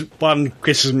it is one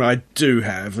criticism I do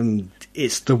have, and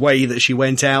it's the way that she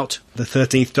went out, the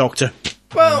 13th Doctor.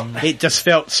 Well, It just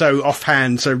felt so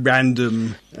offhand, so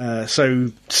random,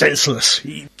 so senseless.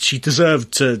 She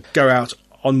deserved to go out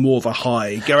on more of a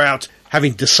high, go out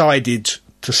having decided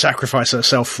to sacrifice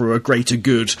herself for a greater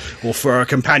good, or for her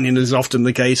companion, as is often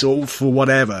the case, or for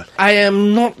whatever. I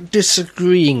am not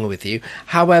disagreeing with you.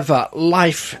 However,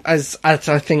 life, as I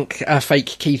think Fake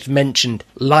Keith mentioned,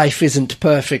 life isn't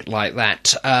perfect like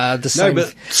that.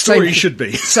 But story should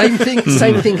be. Same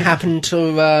thing happened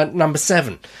to number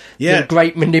 7. Yeah. The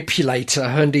great manipulator,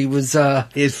 and he was...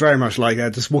 He is very much like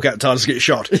that, just walk out the TARDIS to get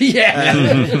shot.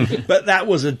 yeah. But that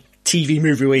was a TV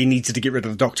movie where he needed to get rid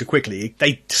of the Doctor quickly.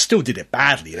 They still did it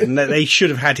badly, and they should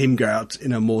have had him go out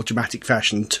in a more dramatic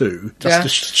fashion too, just to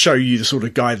show you the sort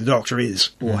of guy the Doctor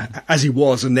is, or as he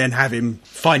was, and then have him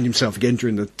find himself again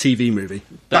during the TV movie.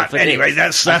 But anyway,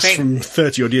 that's from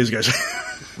 30 odd years ago.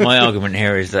 My argument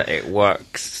here is that it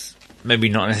works. Maybe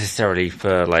not necessarily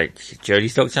for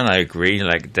Jodie's Doctor, and I agree.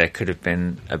 There could have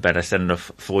been a better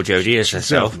send-off for Jodie as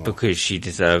herself, because she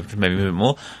deserved maybe a bit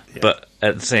more. Yeah. But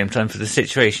at the same time, for the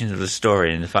situations of the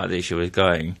story and the fact that she was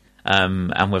going,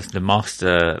 and with the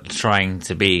Master trying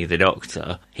to be the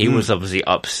Doctor, he was obviously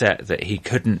upset that he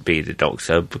couldn't be the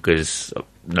Doctor because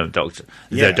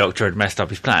the Doctor had messed up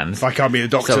his plans. If I can't be the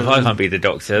Doctor, so if I can't be the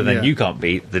Doctor, then you can't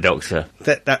be the Doctor.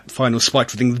 That final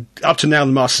spiteful thing. Up to now,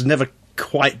 the Master's never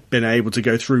quite been able to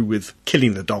go through with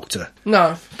killing the Doctor.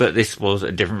 No. But this was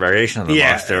a different variation of the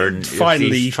Master, and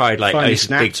finally he's tried a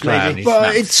big plan. Maybe.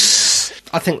 Well, it's,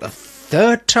 I think, the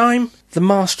 3rd time the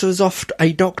Master has offed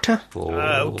a Doctor.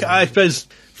 I suppose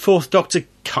 4th Doctor,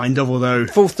 kind of, although...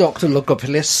 4th Doctor,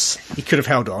 Logopolis. He could have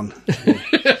held on.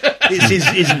 It's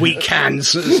his weak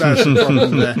hands. That's the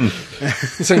problem there.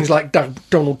 Things like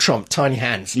Donald Trump, tiny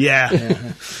hands.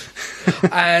 Yeah.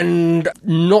 And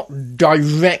not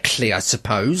directly, I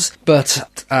suppose,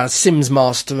 but Sims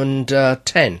Master and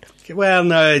 10. Well,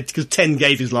 no, because 10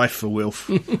 gave his life for Wilf.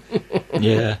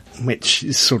 Yeah. Which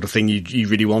is the sort of thing you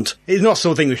really want. It's not the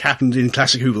sort of thing which happened in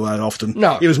Classic Who that often.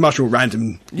 No. It was much more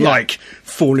random, like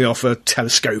falling off a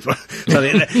telescope.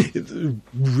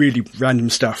 Really random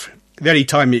stuff. The only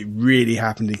time it really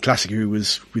happened in Classic Who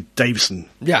was with Davison.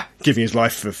 Yeah. Giving his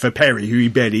life for Perry, who he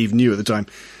barely even knew at the time.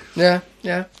 Yeah.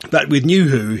 But with New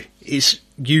Who, it's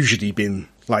usually been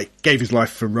gave his life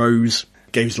for Rose,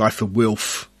 gave his life for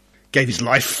Wilf, gave his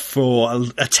life for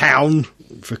a town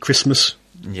for Christmas.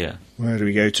 Yeah. Where do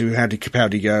we go to? How did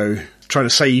Capaldi go? Trying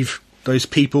to save those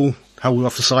people, hold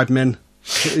off the Sidemen.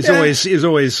 It was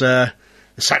always a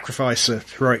sacrifice, a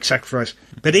heroic sacrifice.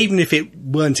 But even if it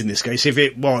weren't in this case, if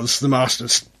it was the Master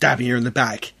stabbing her in the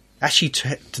back, actually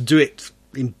to do it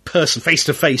in person, face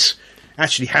to face,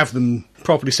 actually have them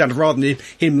properly stand up, rather than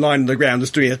him lying on the ground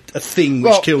just doing a thing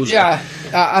which kills her.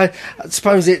 I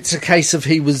suppose it's a case of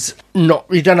he was not...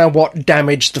 We don't know what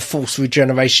damage the force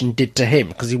regeneration did to him,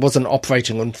 because he wasn't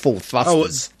operating on full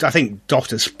thrusters. I think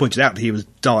doctors pointed out that he was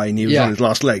dying, he was on his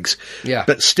last legs. Yeah.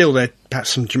 But still, there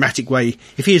perhaps some dramatic way,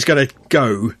 if he is going to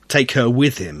go, take her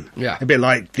with him. Yeah. A bit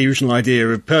like the original idea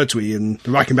of Pertwee and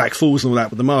the Reichenbach Falls and all that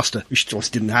with the Master, which of course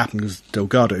didn't happen because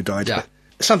Delgado died. Yeah. But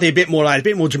something a bit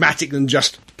more dramatic than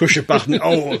just push a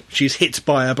button, she's hit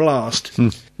by a blast.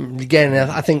 Again,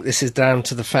 I think this is down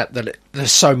to the fact that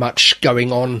there's so much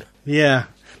going on. Yeah.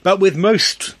 But with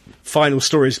most final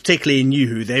stories, particularly in New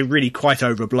Who, they're really quite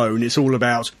overblown. It's all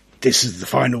about, this is the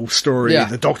final story,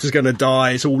 the Doctor's going to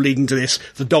die, it's all leading to this,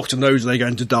 the Doctor knows they're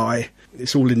going to die,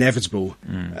 it's all inevitable.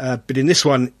 But in this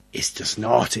one, it's just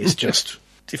not, it's just...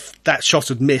 If that shot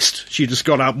had missed, she'd just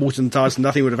got up, walked in the TARDIS, and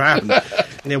nothing would have happened.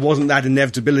 And there wasn't that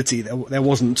inevitability, there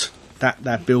wasn't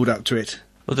that build-up to it.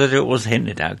 Although it was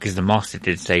hinted at, because the Master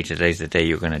did say today's the day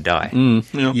you're going to die.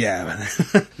 Yeah,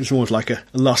 it's almost like a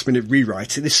last-minute rewrite.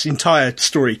 This entire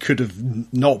story could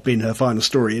have not been her final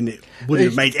story, and it wouldn't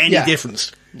have made any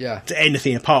difference to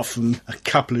anything apart from a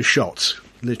couple of shots,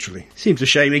 literally. Seems a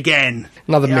shame again.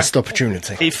 Another missed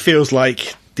opportunity. It feels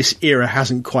like this era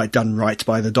hasn't quite done right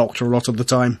by the Doctor a lot of the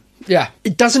time. Yeah,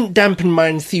 it doesn't dampen my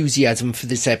enthusiasm for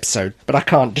this episode, but I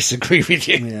can't disagree with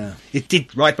you. Yeah, it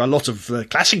did right by a lot of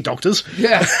classic Doctors.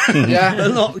 Yeah, yeah.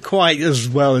 But not quite as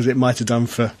well as it might have done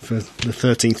for the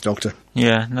 13th Doctor.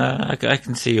 Yeah, no, I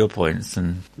can see your points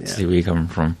and see where you're coming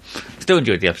from. Still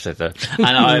enjoyed the episode though,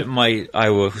 and I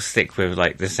will stick with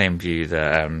like the same view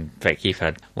that Beck Keith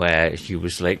had, where she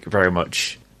was like very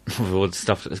much. With all the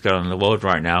stuff that's going on in the world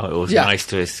right now, it was nice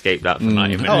to escape that for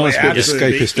 90 minutes. Oh, yeah,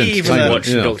 escapist entertainment.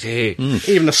 Watching Doctor Who.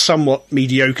 Even a somewhat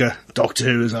mediocre Doctor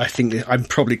Who, as I think I'm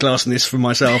probably classing this for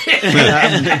myself,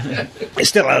 it's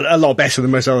still a lot better than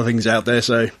most other things out there,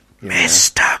 so...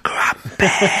 Mr. Grumpy.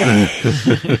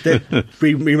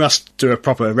 we must do a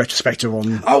proper retrospective on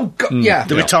the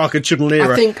Ritaka Chibnall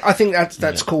era. I think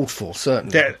that's called for,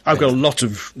 certainly. I've got a lot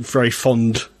of very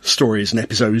fond stories and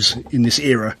episodes in this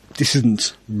era. This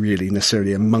isn't really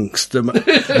necessarily amongst them,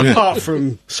 apart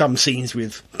from some scenes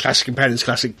with classic companions,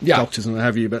 classic Doctors and what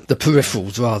have you. But the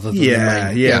peripherals rather than the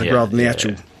main. Rather than the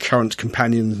actual current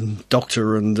companion and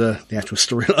Doctor and the actual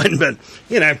storyline. But,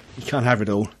 you can't have it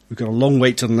all. We've got a long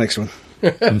wait till the next one.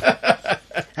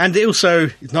 And also,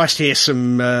 it's nice to hear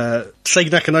some Seiji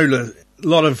Nakanola, a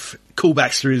lot of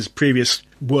callbacks to his previous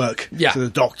work, to the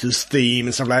Doctor's theme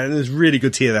and stuff like that, and it's really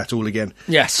good to hear that all again.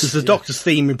 Yes. Because the Doctor's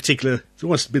theme in particular has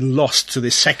almost been lost to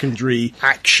this secondary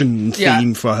action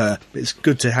theme for her. It's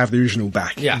good to have the original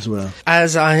back as well.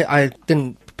 As I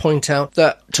didn't point out,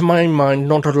 that to my mind,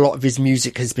 not a lot of his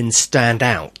music has been stand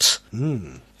out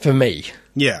for me.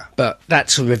 Yeah. But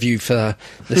that's a review for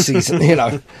the season,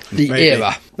 the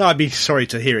era. No, I'd be sorry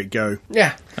to hear it go.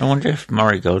 Yeah. I wonder if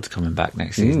Murray Gold's coming back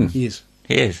next season. He is.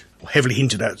 He is. Heavily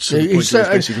hinted at.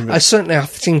 I certainly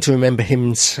seem to remember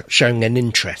him showing an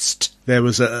interest. There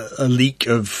was a leak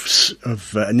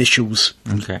of initials.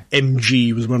 Okay.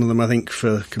 MG was one of them, I think,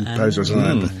 for composer or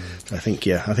something. But I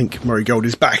think Murray Gold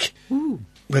is back. Ooh.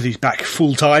 Whether he's back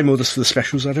full-time or just for the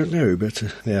specials, I don't know. But,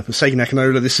 for Seiji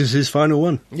Nakanola, this is his final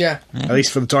one. Yeah. At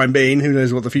least for the time being. Who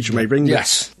knows what the future may bring.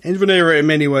 Yes. End of an era in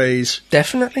many ways.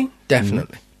 Definitely.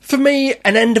 For me,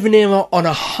 an end of an era on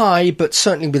a high, but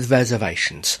certainly with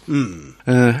reservations.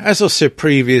 As I said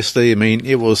previously, I mean,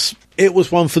 it was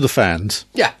one for the fans.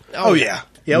 Yeah. Oh yeah.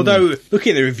 Although,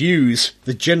 looking at the reviews,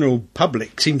 the general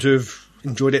public seem to have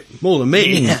enjoyed it more than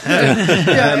me.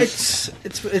 It's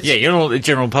you're not the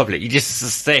general public. You just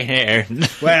stay here.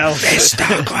 Well,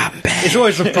 it's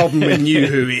always a problem with New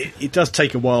Who. It does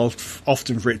take a while,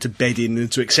 often, for it to bed in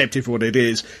and to accept it for what it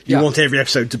is. You want every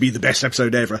episode to be the best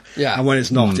episode ever. Yeah. And when it's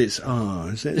not, it's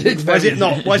why is it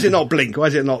not? Why is it not Blink? Why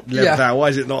is it not 11th Hour? Why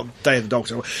is it not Day of the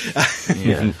Doctor?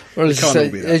 Well,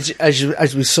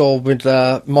 as we saw with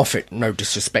Moffat, no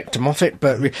disrespect to Moffat,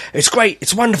 but it's great,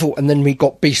 it's wonderful, and then we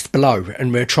got Beast Below,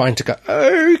 and we're trying to go,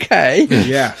 okay.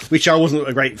 Yeah, which I wasn't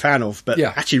a great fan of, but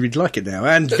actually really like it now.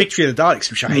 And Victory of the Daleks,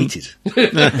 which I hated.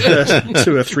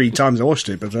 2 or 3 times I watched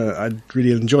it, but I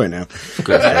really enjoy it now.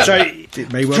 So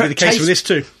it may well be the case with this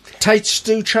too. Tastes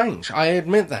do change, I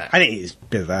admit that. I think it's a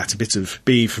bit of that, a bit of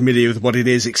being familiar with what it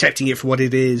is, accepting it for what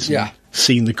it is, and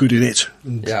seeing the good in it,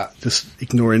 and Yeah. just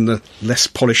ignoring the less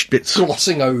polished bits.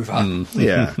 Glossing over.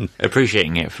 Yeah,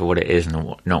 Appreciating it for what it is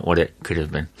and not what it could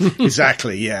have been.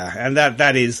 exactly. Yeah, and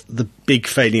that is the big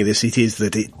failing of this. It is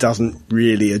that it doesn't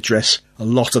really address a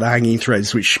lot of the hanging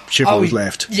threads which Chibnall's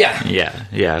left. Yeah.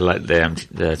 Yeah, like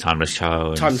the Timeless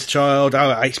Child. Timeless Child.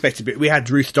 I expected a bit. We had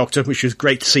Ruth Doctor, which was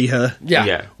great to see her. Yeah.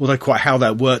 Yeah. Although quite how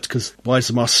that worked, because why is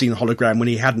the Master seeing the hologram when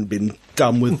he hadn't been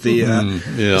done with the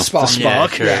Spark.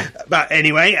 spark? Yeah, true. But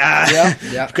anyway,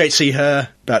 yeah. great to see her.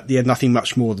 But yeah, nothing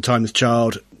much more. The Timeless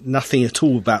Child. Nothing at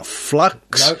all about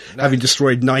Flux No. having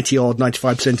destroyed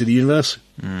 95% of the universe.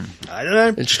 I don't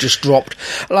know. It's just dropped.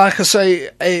 Like I say,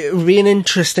 it would be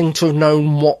interesting to have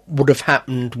known what would have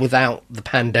happened without the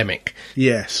pandemic.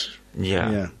 Yes.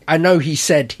 Yeah. I know he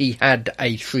said he had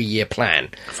a 3-year plan.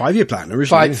 5-year plan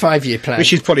originally. 5-year plan.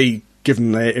 Which is probably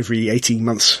given every 18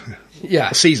 months Yeah.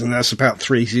 a season. That's about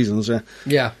 3 seasons.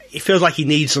 Yeah. It feels like he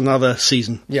needs another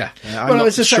season. Yeah. I'm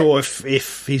not sure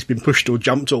if he's been pushed or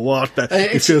jumped or what, but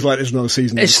it feels like there's another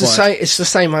season. It's the required. same. It's the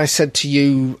same I said to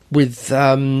you with the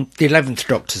 11th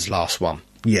Doctor's last one.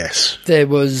 Yes. There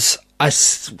was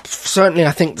certainly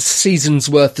I think the season's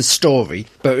worth of story,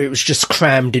 but it was just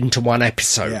crammed into one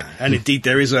episode. Yeah, and indeed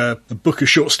there is a book of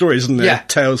short stories, isn't there? Yeah.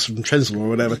 Tales from Trenzalore or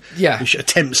whatever. Yeah. Which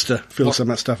attempts to fill some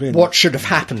of that stuff in. What should have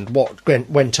happened? What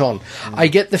went on? I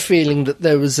get the feeling that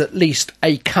there was at least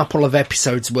a couple of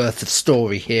episodes worth of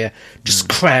story here, just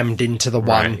crammed into the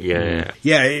one. Right, yeah.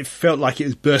 Yeah, it felt like it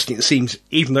was bursting at the seams,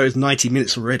 even though it was 90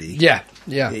 minutes already. Yeah.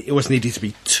 It was needed to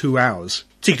be 2 hours.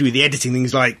 Particularly with the editing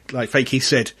things like Fake Keith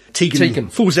said. Tegan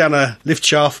falls down a lift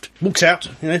shaft, walks out,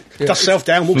 dusts herself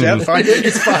down, walks out, fine.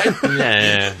 It's fine.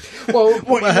 Yeah. Well,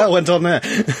 What the hell went on there?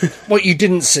 what you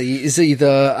didn't see is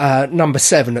either number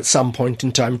 7 at some point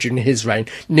in time during his reign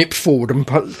nipped forward and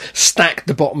stacked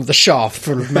the bottom of the shaft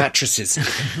full of mattresses.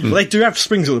 Well, they do have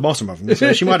springs at the bottom of them,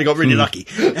 so she might have got really lucky.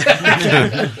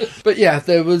 But yeah,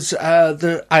 there was.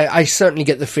 I certainly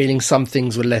get the feeling some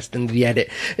things were left in the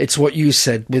edit. It's what you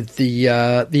said with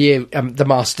the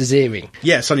Master's earring.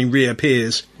 Yeah, something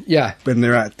reappears Yeah. when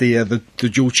they're at the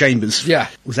dual chambers. Yeah.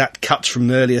 Was that cut from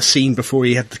an earlier scene before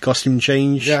he had the costume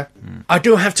change? Yeah. I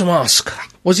do have to ask,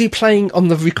 was he playing on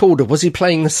the recorder? Was he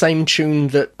playing the same tune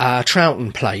that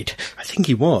Troughton played? I think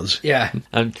he was. Yeah.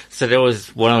 So there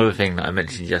was one other thing that I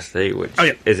mentioned yesterday, which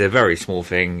is a very small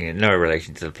thing, no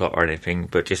relation to the plot or anything,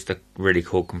 but just a really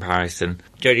cool comparison.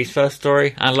 Jodie's first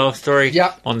story and last story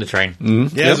on the train. Yeah,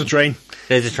 there's a train.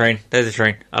 There's a train.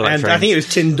 I like And trains. I think it was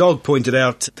Tin Dog pointed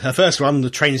out, her first one, the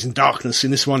train is in darkness.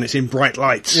 In this one, it's in bright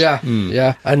lights. Yeah.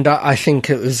 Yeah. And I think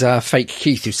it was Fake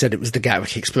Keith who said it was the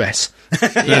Gatwick Express. It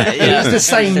was the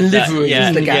same livery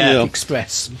as the Gatwick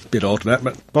Express. Bit odd, that,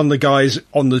 but one of the guys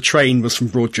on the train was from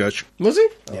Broadchurch. Was he?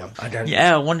 Yeah. I don't know.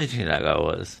 Yeah, I wondered who that guy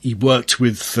was. He worked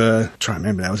with, try and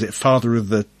remember now, was it father of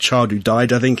the child who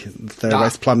died, I think? They're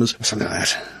both plumbers, something like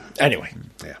that. Anyway.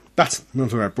 Yeah. But, we're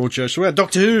talking about Broadchurch, so we're at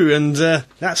Doctor Who, and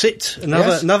that's it.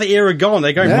 Another era gone.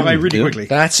 They're going by really quickly.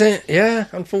 That's it. Yeah,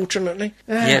 unfortunately.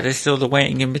 Yeah, there's still the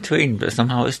waiting in between, but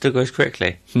somehow it still goes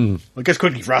quickly. Well, it goes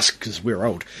quickly for us, because we're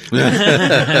old.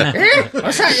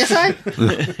 What's that you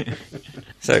say?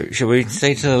 So, should we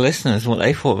say to the listeners what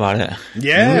they thought about it?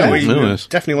 Yeah, we nice.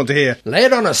 definitely want to hear. Lay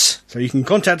it on us. So you can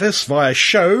contact us via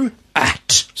show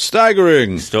At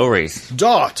Staggering. Stories.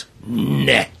 dot.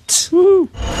 net.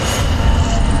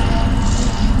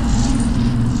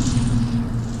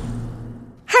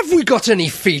 Have we got any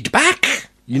feedback?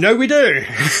 You know we do.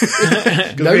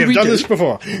 'Cause No, we have we done do. this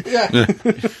before. Yeah.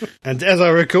 And as I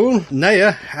recall,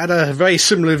 Naya had a very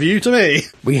similar view to me.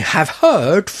 We have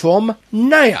heard from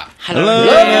Naya. Hello.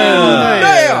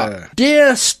 Naya!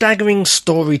 Dear staggering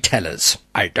storytellers,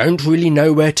 I don't really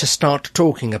know where to start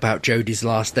talking about Jodie's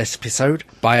last episode,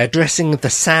 by addressing the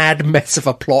sad mess of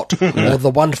a plot or the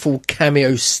wonderful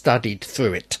cameos studied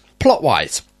through it.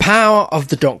 Plot-wise, Power of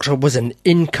the Doctor was an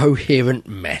incoherent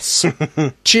mess.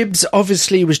 Chibs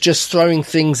obviously was just throwing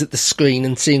things at the screen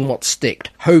and seeing what sticked,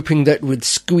 hoping that it would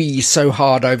squeeze so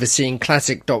hard over seeing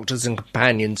classic Doctors and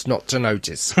companions not to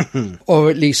notice. Or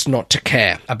at least not to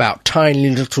care about tiny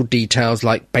little details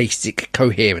like basic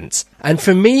coherence. And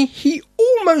for me, he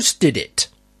almost did it.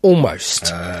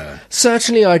 Almost.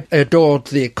 Certainly I adored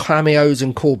the cameos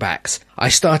and callbacks. I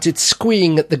started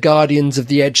squeeing at the Guardians of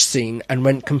the Edge scene and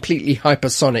went completely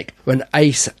hypersonic when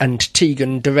Ace and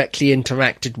Tegan directly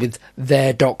interacted with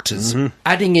their doctors.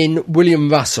 Adding in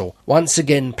William Russell, once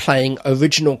again playing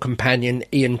original companion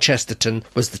Ian Chesterton,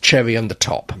 was the cherry on the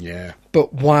top. Yeah.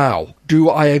 But wow, do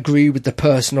I agree with the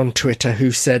person on Twitter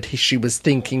who said she was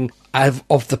thinking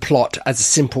of the plot as a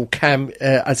simple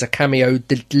cameo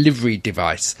delivery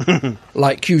device,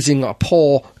 like using a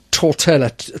poor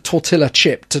tortilla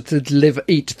chip to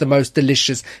eat the most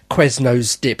delicious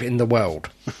Quiznos dip in the world.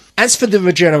 As for the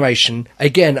regeneration,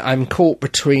 again, I'm caught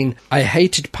between I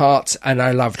hated parts and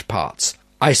I loved parts.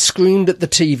 I screamed at the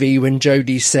TV when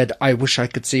Jodie said, I wish I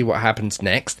could see what happens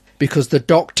next, because the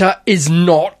Doctor is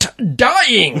not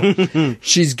dying.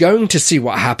 She's going to see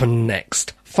what happened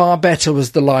next. Far better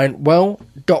was the line, well,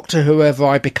 Doctor, whoever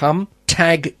I become,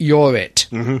 tag, you're it.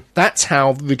 Mm-hmm. That's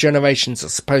how regenerations are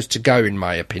supposed to go, in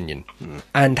my opinion.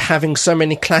 And having so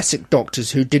many classic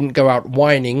Doctors who didn't go out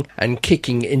whining and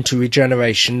kicking into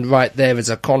regeneration right there as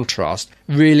a contrast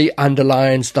really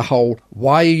underlines the whole,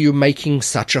 why are you making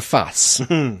such a fuss?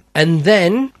 And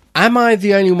then, am I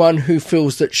the only one who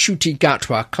feels that Ncuti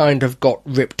Gatwa kind of got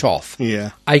ripped off?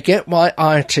 Yeah. I get why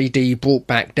RTD brought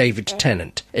back David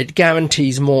Tennant. It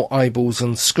guarantees more eyeballs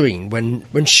on screen when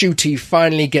Ncuti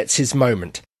finally gets his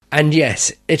moment. And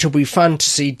yes, it'll be fun to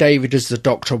see David as the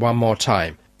Doctor one more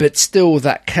time. But still,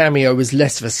 that cameo is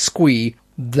less of a squee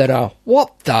than a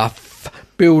what the f...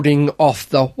 building off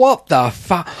the what the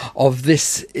f... of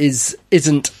this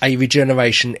isn't a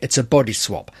regeneration, it's a body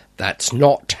swap. That's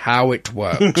not how it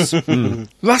works.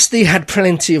 Rusty had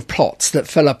plenty of plots that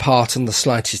fell apart on the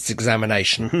slightest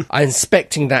examination. I'm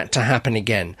expecting that to happen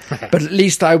again. But at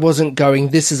least I wasn't going,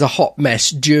 this is a hot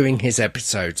mess during his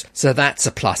episodes. So that's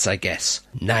a plus, I guess.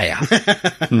 Naya.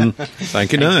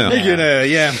 Thank you, Naya. Thank you, Naya,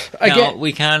 yeah. Now,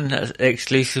 we can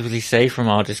exclusively say from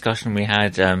our discussion we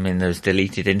had in those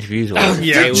deleted interviews, or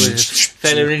yeah. there was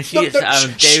filler interviews,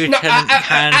 David Tennant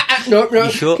can... No.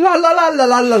 You sure? La la la la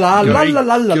la la la la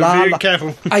la la la. Be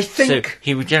careful. I So think...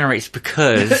 he regenerates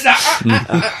because...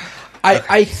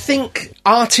 I think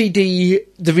RTD,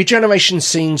 the regeneration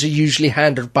scenes are usually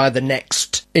handled by the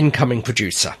next incoming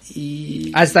producer,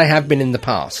 as they have been in the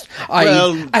past.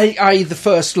 I.e. the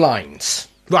first lines.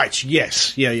 Right,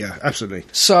 yes. Yeah, absolutely.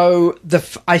 So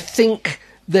I think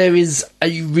there is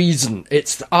a reason.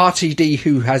 It's RTD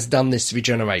who has done this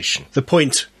regeneration. The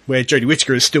point where Jodie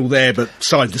Whittaker is still there, but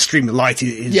starting to stream the light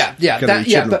is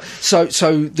but so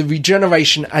the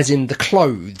regeneration, as in the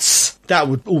clothes, that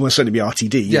would almost certainly be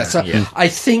RTD. Yeah. I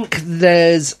think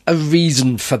there's a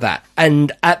reason for that,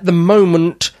 and at the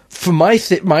moment, for my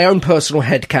own personal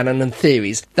headcanon and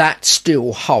theories, that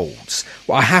still holds.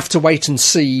 Well, I have to wait and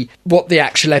see what the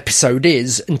actual episode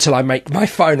is until I make my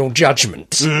final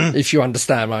judgment, if you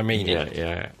understand my meaning.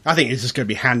 Yeah. I think it's just going to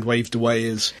be hand-waved away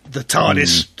as the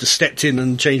TARDIS just stepped in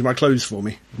and changed my clothes for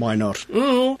me. Why not?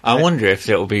 I wonder if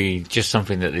it'll be just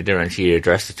something that they don't actually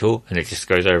address at all, and it just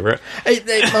goes over it.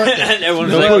 It might be. And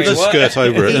everyone's They'll like, just what? skirt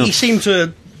over it. He seemed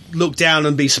to look down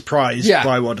and be surprised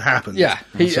by what happened. Yeah,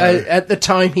 at the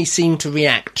time he seemed to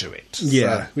react to it.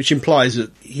 Yeah, so. which implies that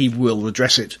he will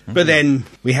address it. But then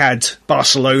we had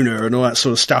Barcelona and all that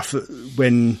sort of stuff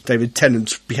when David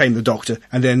Tennant became the Doctor,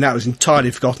 and then that was entirely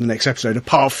forgotten in the next episode,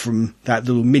 apart from that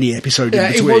little mini episode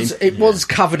in between. It was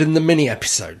covered in the mini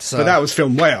episode. So. But that was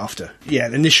filmed way after. Yeah,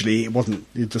 initially it wasn't.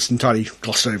 It just entirely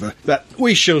glossed over. But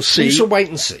we shall see. We shall wait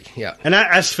and see, yeah. And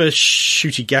as for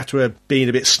Ncuti Gatwa being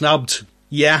a bit snubbed,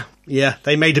 yeah,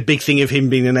 they made a big thing of him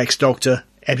being the next Doctor.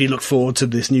 Everybody looked forward to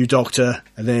this new Doctor,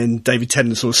 and then David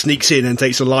Tennant sort of sneaks in and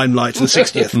takes the limelight to the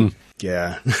 60th.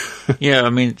 Yeah. Yeah, I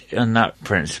mean, on that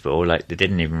principle, like, they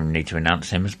didn't even need to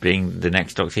announce him as being the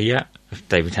next Doctor yet. If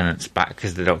David Tennant's back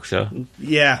as the Doctor.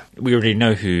 Yeah. We already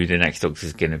know who the next Doctor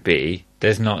is going to be.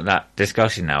 There's not that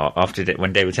discussion now.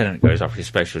 When David Tennant goes after his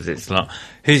specials, it's not,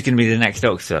 who's going to be the next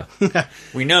Doctor?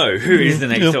 We know who is the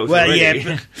next Doctor Well, already.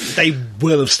 yeah, but they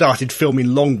will have started filming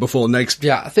long before next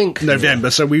I think November,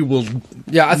 so we will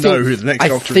I know who the next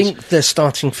Doctor is. I think they're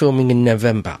starting filming in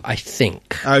November, I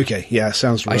think. Okay, yeah,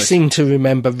 sounds right. I seem to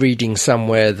remember reading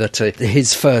somewhere that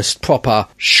his first proper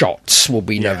shots will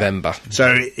be November.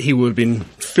 So he would have been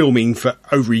filming for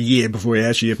over a year before he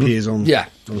actually appears on the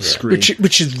screen.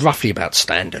 Which is roughly about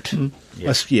standard.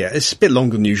 It's a bit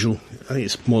longer than usual. I think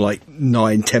it's more like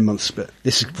 9-10 months, but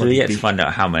this is So probably we yet to find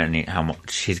out how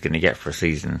much he's going to get for a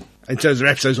season. in terms of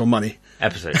episodes or money.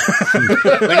 Episode.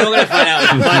 We're not going to find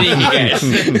out what money he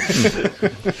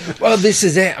gets. Well, this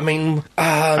is it. I mean,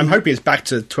 I'm hoping it's back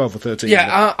to 12 or 13.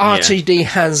 RTD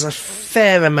has a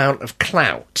fair amount of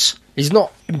clout. He's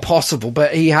not impossible,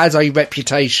 but he has a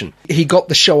reputation. He got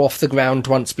the show off the ground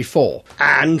once before.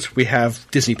 And we have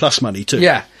Disney Plus money too.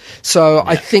 Yeah. So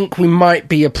I think we might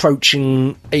be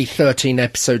approaching a 13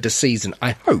 episode a season,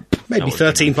 I hope. Maybe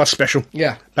 13 plus special.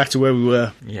 Yeah. Back to where we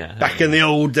were. Yeah. Back in the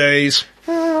old days.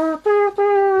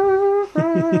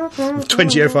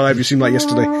 2005, you seem like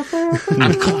yesterday.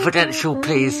 And confidential,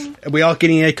 please. We are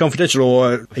getting a confidential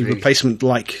or a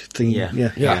replacement-like thing. Yeah.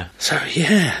 Yeah. So,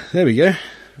 yeah, there we go.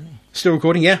 Still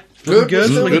recording, yeah? Good. Good,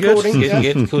 Still good. recording. Good,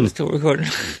 Yeah. good, cool, still recording.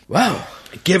 Wow.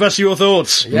 Give us your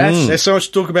thoughts. Yes. There's so much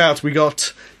to talk about. We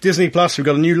got Disney Plus, we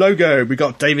got a new logo, we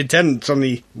got David Tennant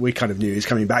suddenly. We kind of knew he's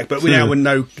coming back, but we now wouldn't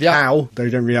know how. They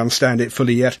don't really understand it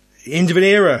fully yet. End of an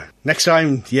era. Next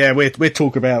time, we'll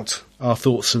talk about our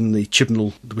thoughts on the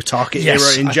Chibnall, the Wataka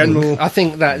era in general. I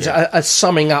think that's a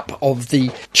summing up of the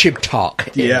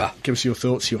Chibtark era. Yeah, give us your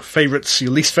thoughts, your favourites,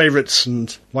 your least favourites,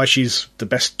 and why she's the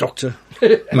best Doctor.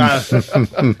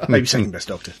 Maybe second best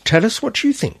Doctor. Tell us what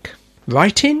you think.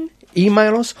 Write in,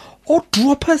 email us, or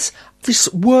drop us this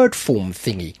word form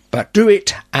thingy. But do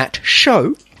it at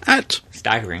show.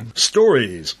 Staggering.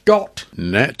 Stories.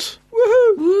 Net.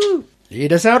 Woohoo!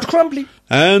 Lead us out, Crumbly.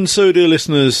 And so, dear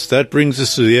listeners, that brings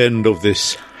us to the end of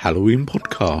this Halloween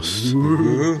podcast.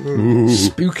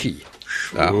 Spooky.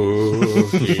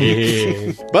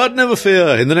 But never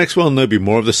fear, in the next one there'll be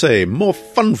more of the same. More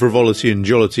fun, frivolity and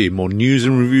jollity, more news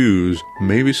and reviews,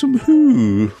 maybe some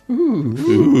who.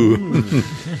 Ooh.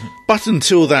 But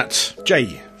until that,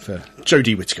 J for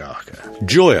Jodie Whittaker.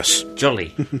 joyous,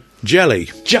 Jolly. jelly,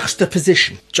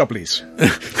 Juxtaposition. Jobblies.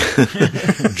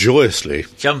 joyously,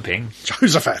 Jumping.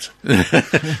 Josephat.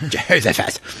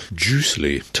 Jehoshaphat,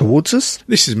 juicily. Towards us.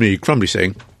 This is me, Crumbly,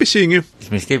 saying, be seeing you.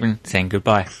 It's me, Stephen, saying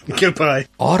goodbye. Goodbye.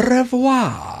 Au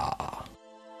revoir.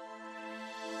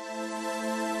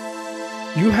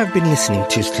 You have been listening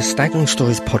to the Staggering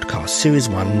Stories Podcast, Series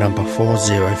 1, number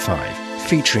 405,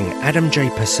 featuring Adam J.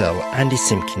 Purcell, Andy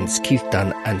Simpkins, Keith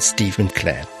Dunn, and Stephen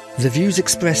Clare. The views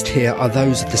expressed here are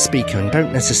those of the speaker and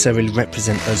don't necessarily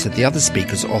represent those of the other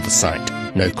speakers or the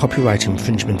site. No copyright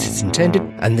infringement is intended,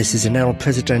 and this is an El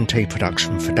Presidente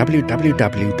production for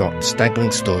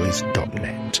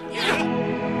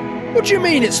www.staggeringstories.net. What do you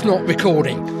mean it's not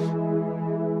recording?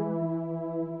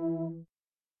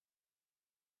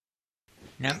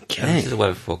 No, this is the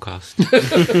weather forecast.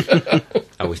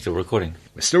 Are we still recording?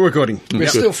 We're still recording. We're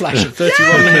still flashing.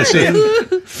 31 minutes in.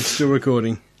 We're still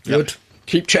recording. Good.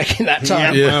 Keep checking that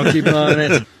time. I'll keep an eye on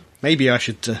it. Maybe I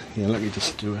should, let me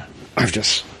just do I've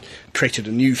just created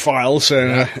a new file,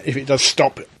 so if it does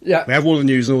stop, we have all the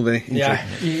news and all the info. Yeah,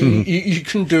 you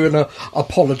can do an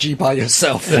apology by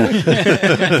yourself.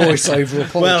 Voiceover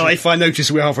apology. Well, if I notice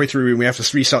we're halfway through and we have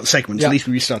to restart the segment, at least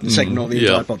we restart the segment, not the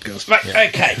entire podcast. Right,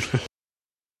 okay.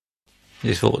 I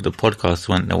just thought the podcast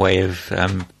went the way of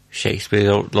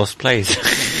Shakespeare's Lost Plays.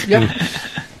 Yeah.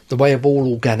 The way of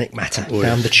all organic matter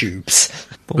down the tubes.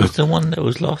 What was the one that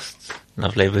was lost?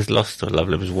 Love Labour's Lost or Love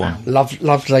Labour's Won?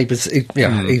 Love Labour's, either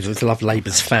it's Love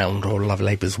Labour's Found or Love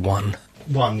Labour's Won.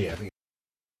 One, yeah. I think.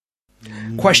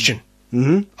 Question.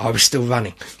 Are we still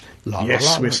running?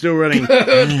 Yes, we're still running.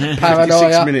 Paranoia.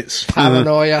 56 minutes.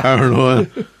 Paranoia. Paranoia.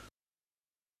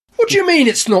 What do you mean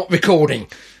it's not recording?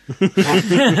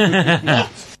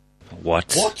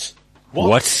 What? What?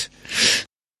 What?